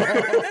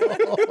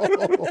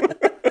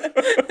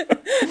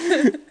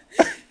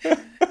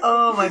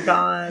 Oh my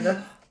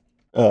god.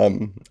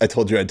 I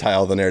told you I'd tie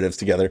all the narratives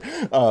together.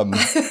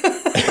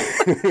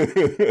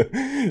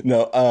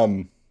 No,